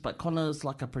Semi, but Connor's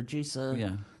like a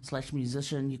producer /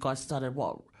 musician. You guys started,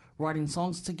 writing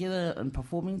songs together and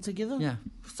performing together? Yeah.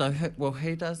 So,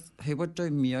 he would do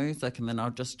music and then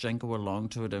I'll just jingle along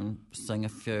to it and sing a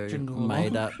few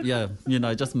made up. Yeah,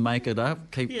 just make it up,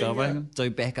 keep going,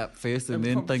 do backup first and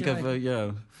then think of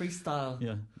a, freestyle.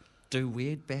 Yeah. Do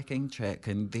weird backing track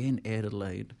and then add a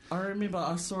lead. I remember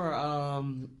I saw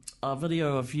a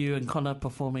video of you and Connor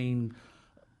performing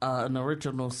an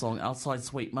original song outside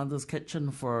Sweet Mother's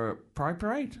kitchen for Pride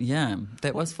Parade. Yeah,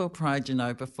 that was for Pride,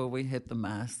 before we had the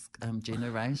mask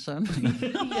generation.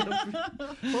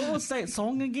 What was that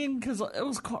song again? Because it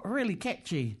was really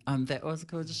catchy. That was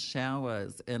called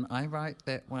Showers, and I wrote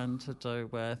that one to do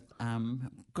with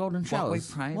golden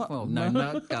showers. What we pray for. No,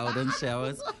 not golden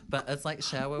showers, but it's like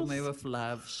shower me with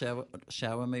love,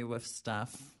 shower me with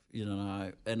stuff,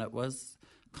 and it was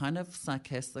kind of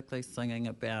sarcastically singing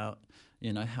about,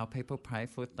 how people pray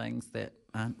for things that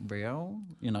aren't real,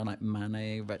 like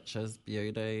money, riches,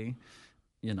 beauty,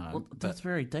 Well, that's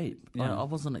very deep. Yeah. I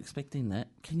wasn't expecting that.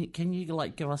 Can you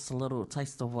like give us a little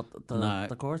taste of what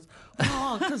the chorus?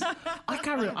 Oh, because I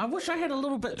can't remember. I wish I had a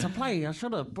little bit to play. I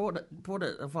should have brought it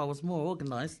if I was more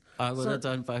organised. I would have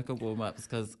done vocal warm-ups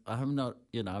because I'm not,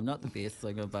 I'm not the best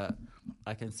singer, but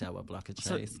I can sell a block of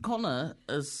cheese. So Connor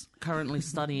is currently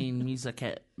studying music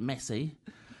at Massey,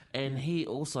 and he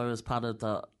also is part of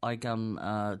the iGum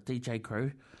DJ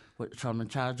crew, which I'm in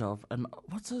charge of. And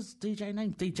what's his DJ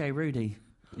name? DJ Rudy.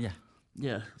 Yeah.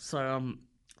 Yeah. So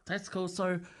that's cool.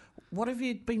 So what have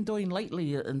you been doing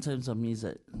lately in terms of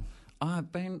music?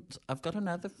 I've got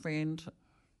another friend,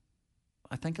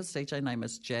 I think his DJ name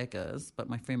is Jaggers, but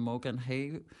my friend Morgan,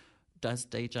 he does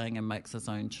DJing and makes his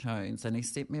own tunes, and he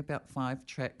sent me about 5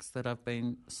 tracks that I've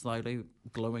been slowly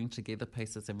gluing together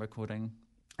pieces and recording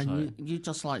And you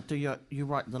just like you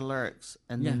write the lyrics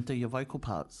and then do your vocal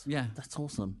parts. Yeah. That's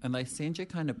awesome. And they send you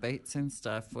kind of beats and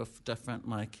stuff with different,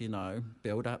 like,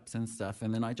 build-ups and stuff.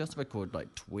 And then I just record like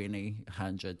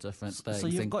 100 different things. So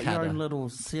you've and got your own little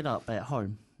setup at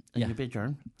home in your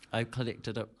bedroom. I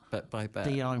collected it bit by bit.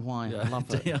 DIY. Yeah, I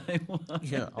love it. DIY.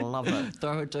 Yeah, I love it.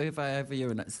 Throw a duvet over you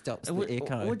and it stops the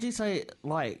echo. Would you say,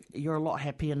 like, you're a lot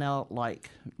happier now? Like,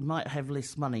 you might have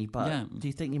less money, but do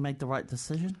you think you made the right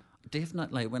decision?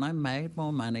 Definitely. When I made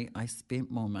more money, I spent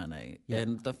more money. Yeah.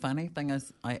 And the funny thing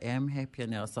is, I am happier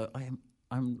now, so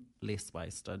I'm less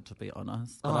wasted, to be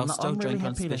honest. But I'll still drink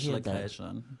on special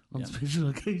occasion. On special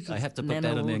occasions. I have to put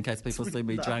that in there in case people see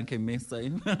me drunk and messy.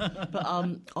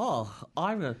 But,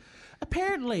 Ira,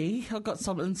 apparently, I've got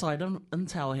some inside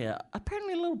intel here.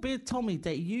 Apparently, Little Beard told me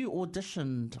that you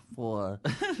auditioned for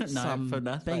some for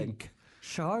nothing. big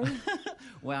show.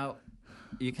 Well,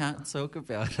 you can't talk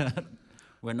about it.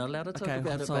 We're not allowed to talk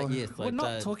about it, but yes, we're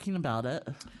not talking about it.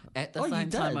 At the same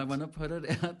time, I want to put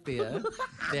it out there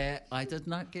that I did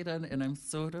not get in, and I'm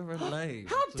sort of relieved.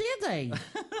 How dare they?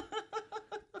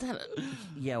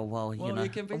 You know,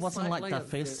 it wasn't like the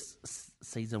first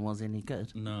season was any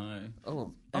good. No.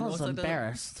 Oh, I was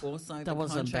embarrassed. Also, that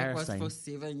was embarrassing. Was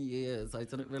for 7 years. I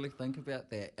didn't really think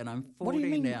about that, and I'm 40 what do you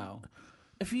mean? now.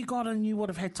 If you got in, you would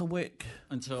have had to work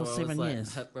until for 7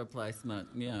 years. Hip replacement,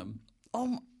 yeah.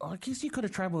 I guess you could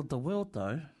have travelled the world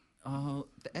though. Oh,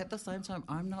 at the same time,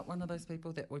 I'm not one of those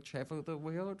people that would travel the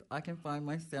world. I can find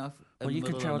myself in you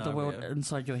could travel the world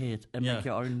inside your head and make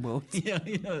your own world. Yeah,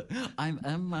 I'm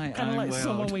in my own world. Kind of like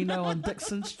someone we know on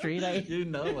Dixon Street, eh? You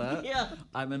know it. Yeah.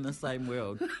 I'm in the same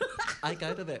world. I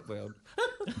go to that world.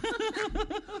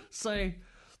 So,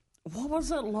 what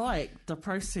was it like, the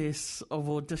process of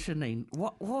auditioning?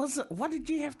 What was it? What did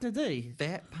you have to do?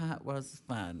 That part was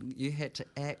fun. You had to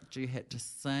act, you had to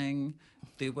sing.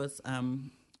 There was,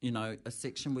 a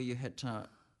section where you had to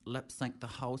lip sync the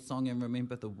whole song and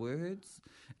remember the words.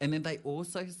 And then they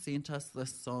also sent us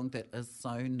this song that is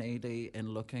so needy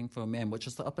and looking for a man, which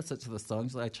is the opposite to the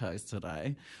songs that I chose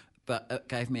today. But it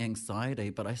gave me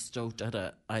anxiety, but I still did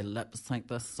it. I lip-synced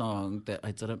this song that I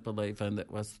didn't believe in,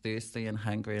 that was thirsty and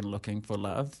hungry and looking for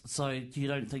love. So you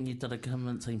don't think you did a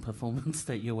convincing performance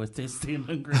that you were thirsty and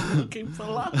hungry and looking for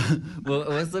love? Well, it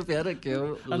was about a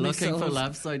girl looking for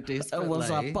love so desperately. It was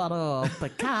a bottle of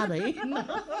Bacardi.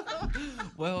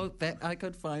 Well, that I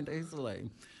could find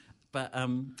easily. But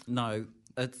no,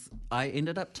 I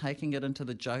ended up taking it into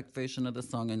the joke version of the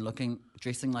song and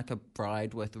dressing like a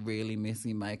bride with really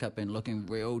messy makeup and looking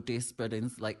real desperate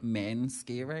and like man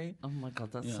scary. Oh my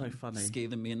God, that's so funny. Scare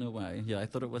the men away. Yeah, I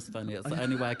thought it was funny. It's the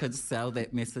only way I could sell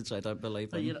that message I don't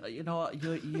believe in. You know what?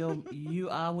 You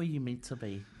are where you're meant to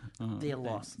be. They're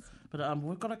lost. But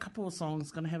we've got a couple of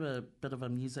songs. Going to have a bit of a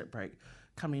music break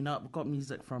coming up. We've got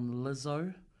music from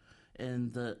Lizzo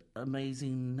and the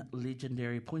amazing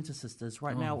legendary Pointer Sisters.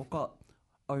 Right now we've got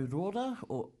Aurora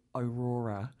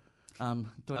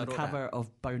doing a cover of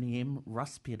Boney M,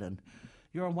 Ruspedin.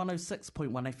 You're on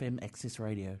 106.1 FM Access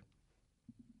Radio.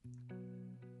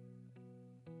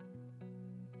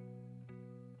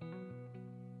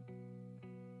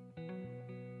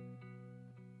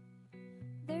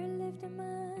 There lived a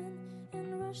man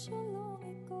in Russia long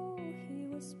ago. He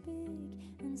was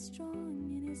big and strong,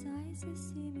 in his eyes a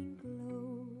seeming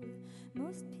glow.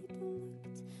 Most people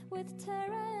looked with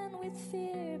terror and with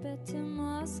fear, but to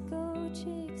Moscow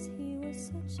chicks he was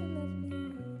such a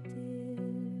lovely dear.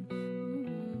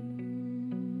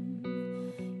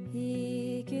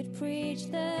 He could preach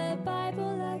the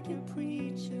Bible like a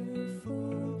preacher,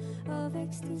 full of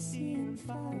ecstasy and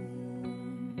fire.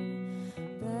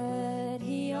 But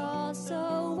he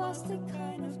also was the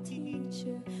kind of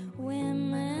teacher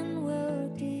women will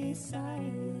desire.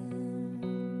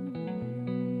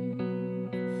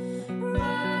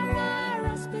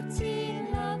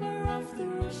 Rasputin, lover of the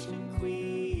Russian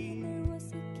queen. There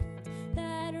was a cat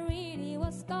that really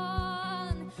was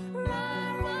gone.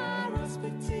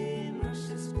 Rasputin,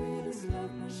 Russia's greatest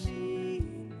love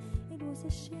machine. It was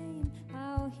a shame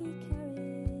how he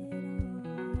carried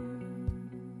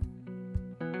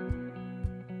on.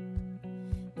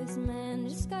 This man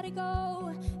just gotta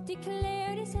go,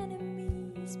 declared his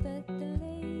enemies, but the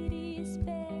ladies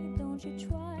begged, don't you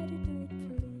try to do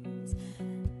it, please.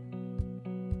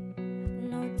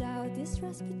 No doubt this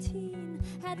Rasputin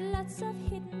had lots of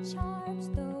hidden charms,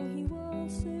 though he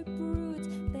was a brute,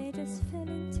 they just fell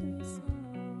into his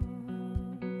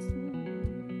arms.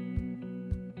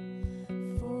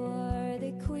 For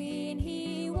the queen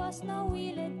he was no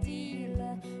wheeler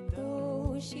dealer,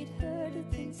 though she'd heard the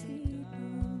things he'd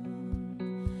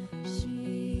done.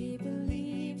 She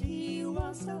believed he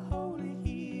was a holy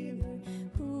hero.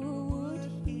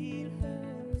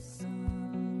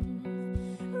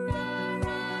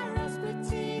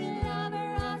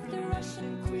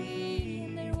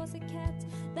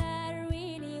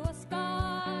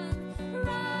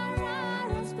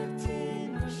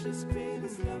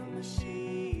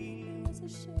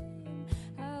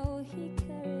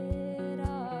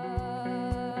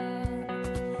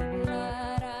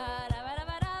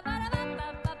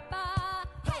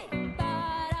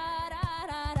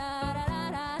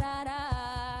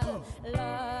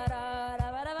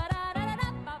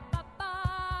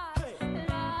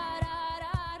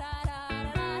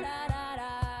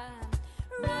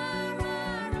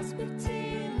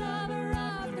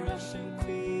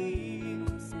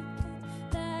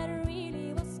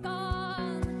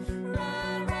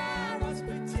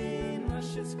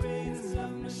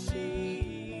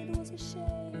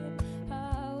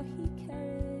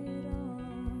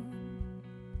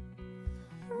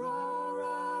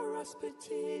 most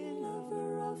pretty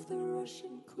lover of the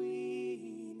Russian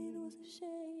queen. It was a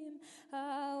shame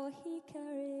how he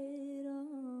carried on.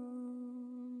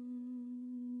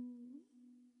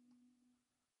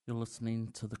 You're listening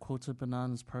to the Quarter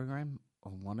Bananas program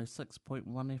on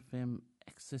 106.1 FM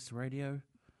Access Radio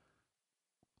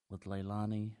with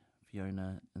Leilani,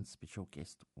 Fiona, and special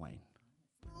guest Wayne.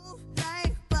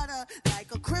 Like butter,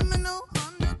 like a criminal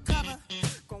undercover.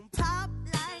 Gon' pop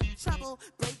like trouble,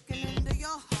 breaking into your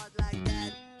heart like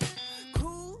that.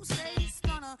 Cool, stay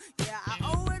stunner, yeah, I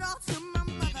owe it all to my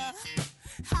mother.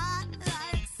 Hot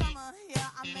like summer, yeah,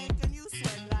 I'm making you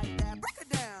sweat like that. Break it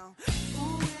down.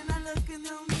 Ooh, when I look in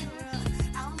the mirror,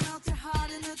 I'll melt your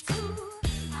heart in the two.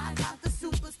 I got the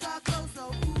superstar glow,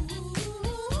 so ooh.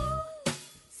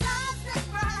 Side step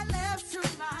right, left to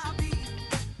my beat.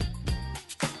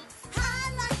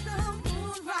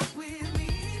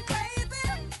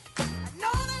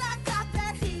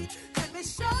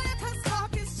 Show you 'cause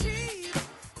talk is cheap.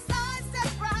 Side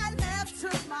step right, left to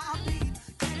my beat.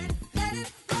 Get it, let it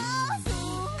flow.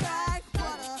 Smooth like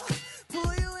butter.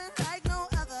 Pull you in like no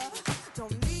other.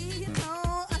 Don't need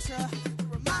no usher.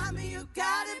 Remind me you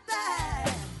got it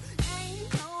bad.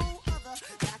 Ain't no other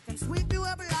that can sweep you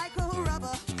up like a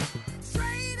rubber.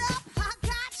 Straight up, I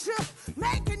got you,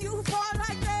 making you fall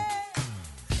like that.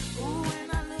 Ooh, when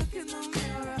I look in the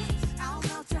mirror, I'll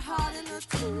melt your heart in the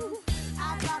two.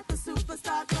 I got the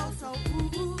superstar glow, so ooh.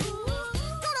 Do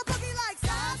the boogie like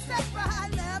side step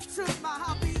right, left to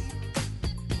my beat.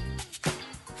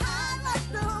 High like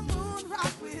the moon,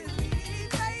 rock with me,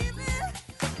 baby.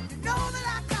 You know that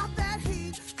I got that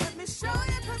heat. Let me show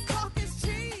you 'cause talk is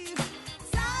cheap.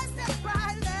 Side step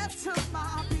right, left to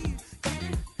my beat. Get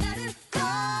it, let it go.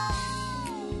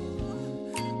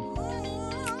 Ooh.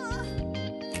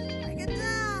 Break it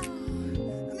down.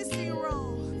 Let me see you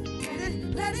roll. Get it,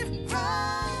 let it roll.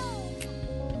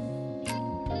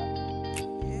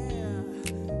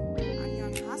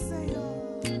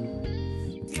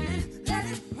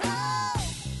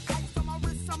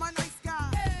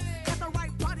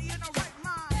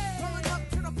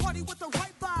 With the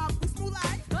right vibe, we smooth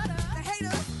like butter. The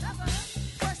haters, never.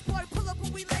 Fresh boy, pull up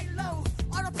when we lay low.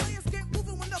 All the players get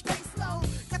moving when the bass low.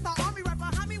 Got the army right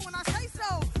behind me when I say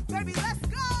so. Baby, let's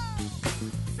go.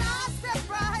 Side step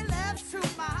right, left to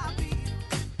my beat.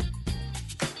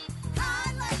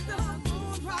 High like the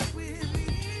moon, rock with me,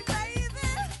 baby.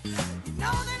 You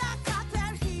know that I got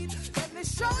that heat. Let me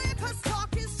show you 'cause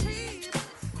talk is cheap.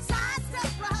 Side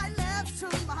step right, left to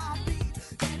my beat.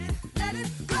 Get it, let it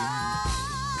go.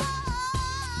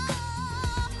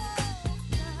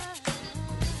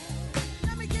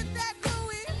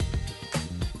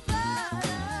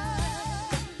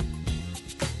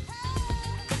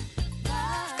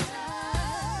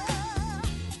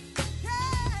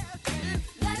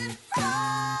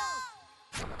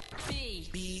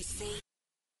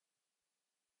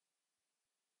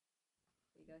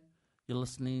 You're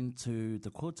listening to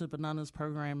the Quarter Bananas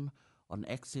program on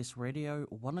Access Radio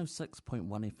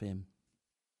 106.1 FM.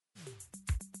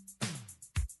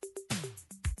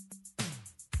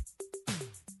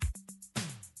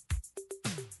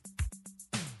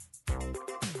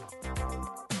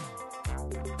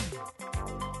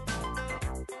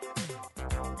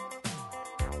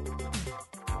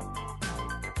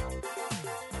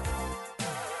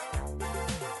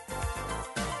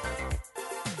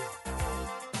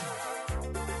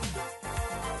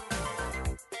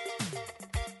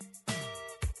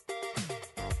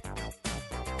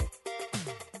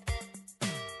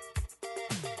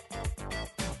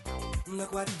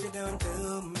 Look what you're doing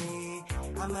to me.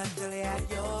 I'm utterly at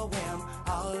your whim.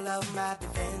 All of my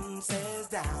defenses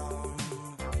down.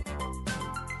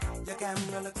 Your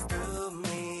camera looks through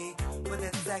me with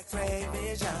its X-ray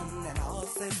vision, and all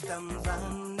systems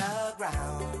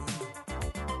underground.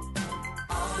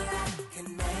 All I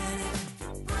can manage to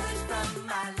push from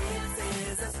my lips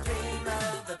is a stream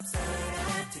of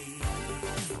absurdity.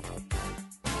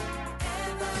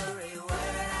 Every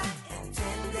word I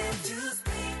intended to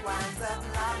speak winds up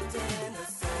locked in a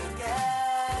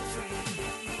circuitry.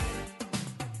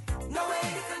 No way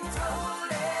to control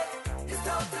it, it's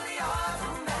totally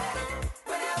automatic.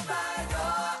 Whenever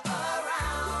you're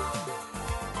around,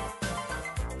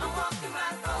 I'm walking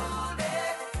right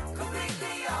folded,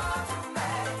 completely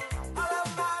automatic. All of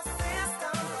my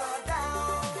systems are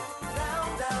down, down,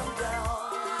 down, down.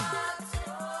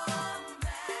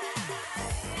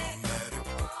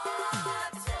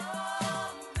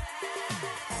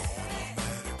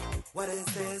 What is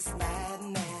this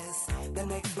madness that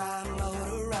makes my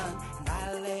motor run and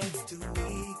my legs too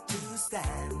weak to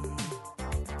stand?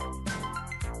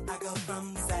 I go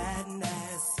from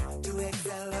sadness to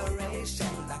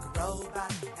acceleration like a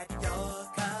robot at your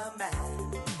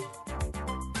command.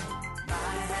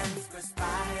 My hands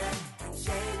perspire and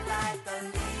shake like a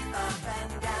leaf. Up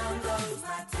and down goes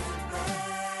my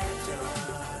temperature.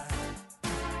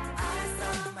 I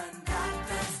summon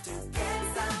doctors to get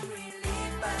some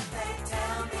relief, but they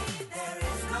tell me there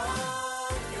is no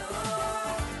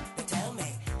cure. They tell me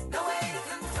no way to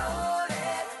control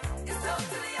it. It's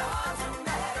totally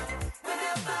automatic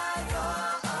whenever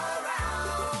you're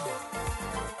around.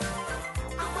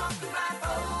 I'm walking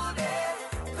blindfolded,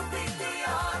 completely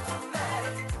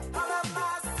automatic. All of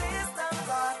my systems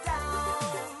are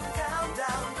down, down,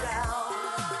 down, down.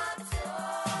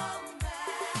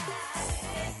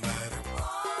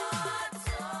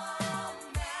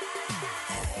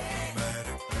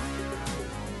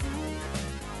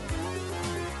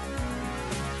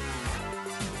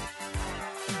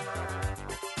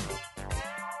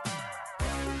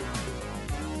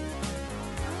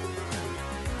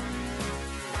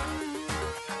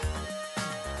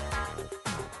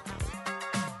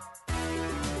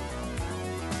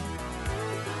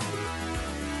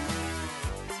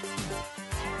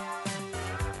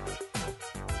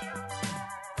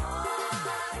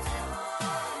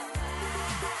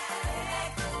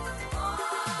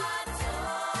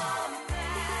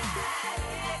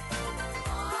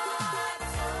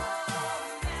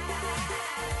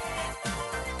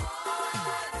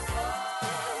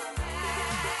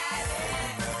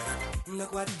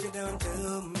 Look what you're doing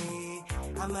to me.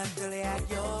 I'm utterly at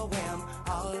your whim.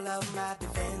 All of my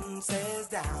defenses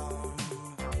down.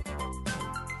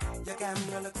 Your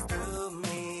camera looks through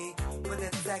me with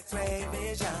its X-ray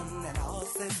vision, and all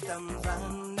systems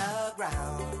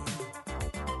underground.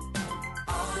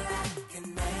 All I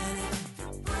can manage to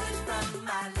push from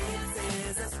my lips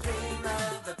is a stream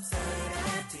of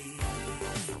absurdity.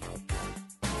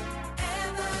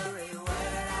 Every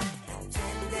word I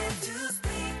intended to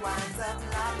speak winds up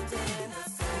locked in the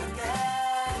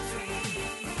circuitry.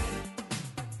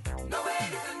 No way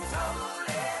to control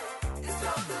it. It's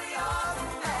totally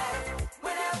automatic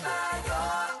whenever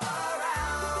you're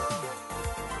around.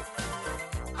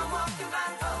 I'm walking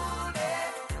blindfolded,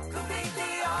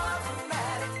 completely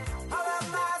automatic. All of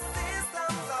my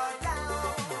systems are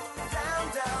down, down,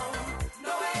 down.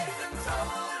 No way to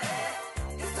control it.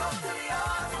 It's totally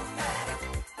automatic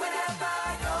whenever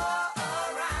you're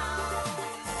around.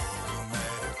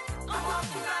 I'm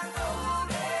walking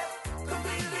blindfolded,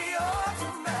 completely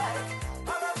automatic.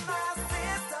 All of my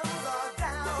systems are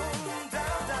down,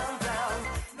 down, down, down.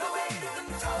 No way to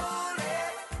control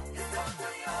it. It's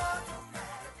totally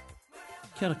automatic.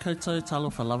 Kia ora koutou,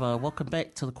 talofa lava. Welcome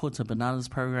back to the QUILTED Bananas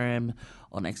program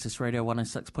on Access Radio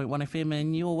 106.1 FM,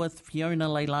 and you're with Fiona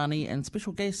Leilani and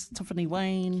special guest Tiffany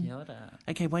Wayne. Kia ora.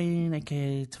 Okay, Wayne,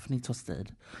 okay, Tiffany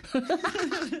Twisted.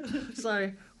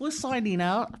 So we're signing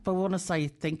out, but we want to say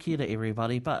thank you to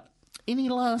everybody. But any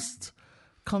last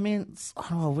comments?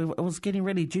 Oh, it was getting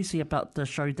really juicy about the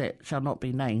show that shall not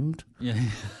be named. Yeah.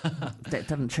 That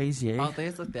didn't choose you. Oh,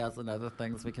 there's 1,000 other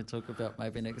things we can talk about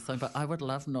maybe next time, but I would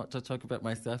love not to talk about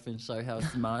myself and show how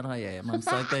smart I am. I'm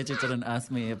so glad you didn't ask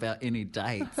me about any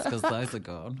dates, because those are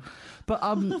gone.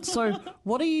 But so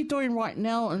what are you doing right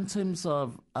now in terms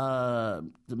of the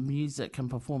music and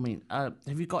performing? Have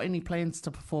you got any plans to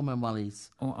perform in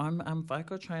Wally's? Well, I'm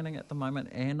vocal training at the moment,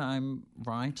 and I'm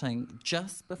writing.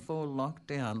 Just before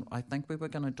lockdown, I think we were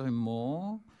going to do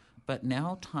more, but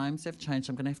now times have changed.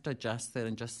 I'm going to have to adjust that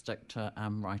and just stick to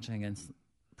writing and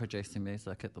producing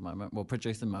music at the moment. Well,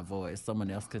 producing my voice.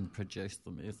 Someone else can produce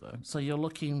the music. So you're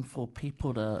looking for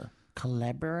people to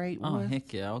collaborate Oh, with?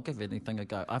 heck yeah, I'll give anything a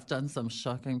go. I've done some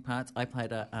shocking parts. I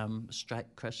played a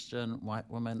straight Christian white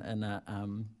woman in a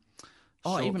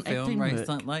short even film acting work.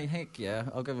 recently. Heck yeah,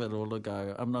 I'll give it all a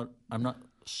go. I'm not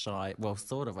shy. Well,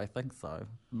 sort of, I think so.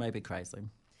 Maybe crazy.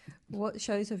 What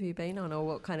shows have you been on, or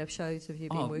what kind of shows have you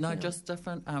been working on? Just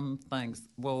different things.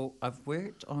 Well, I've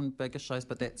worked on bigger shows,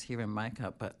 but that's hair and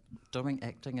makeup. But doing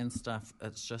acting and stuff,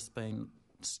 it's just been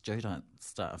student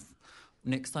stuff.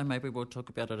 Next time, maybe we'll talk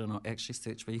about it, and I'll actually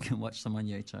search where you can watch them on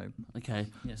YouTube. Okay,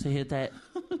 Yeah. so you heard that?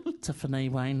 Tiffany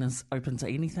Wayne is open to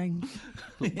anything.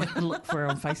 Look for her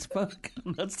on Facebook,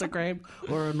 on Instagram,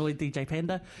 or Annoyed DJ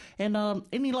Panda. And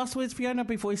any last words, Fiona,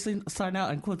 before we sign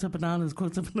out and QUILTED Bananas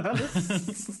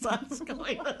starts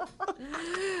going?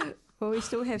 Well, we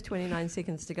still have 29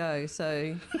 seconds to go,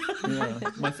 so... Yeah,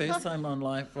 my first time on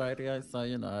live radio, so,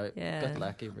 Yeah. good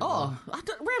luck, everyone. Oh,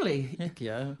 really? Heck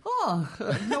yeah. Oh,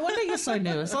 no wonder you're so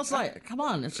nervous. I was like, come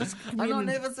on, it's just... I'm not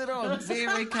nervous at all. I'm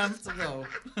very comfortable.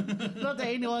 Not that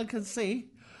anyone can see.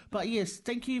 But yes,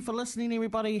 thank you for listening,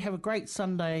 everybody. Have a great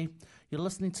Sunday. You're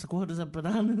listening to the Quartered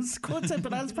Bananas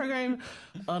program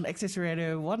on Access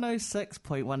Radio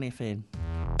 106.1 FM.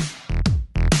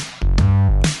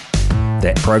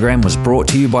 That program was brought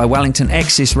to you by Wellington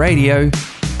Access Radio.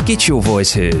 Get your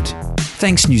voice heard.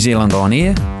 Thanks New Zealand On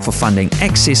Air for funding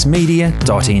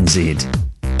accessmedia.nz.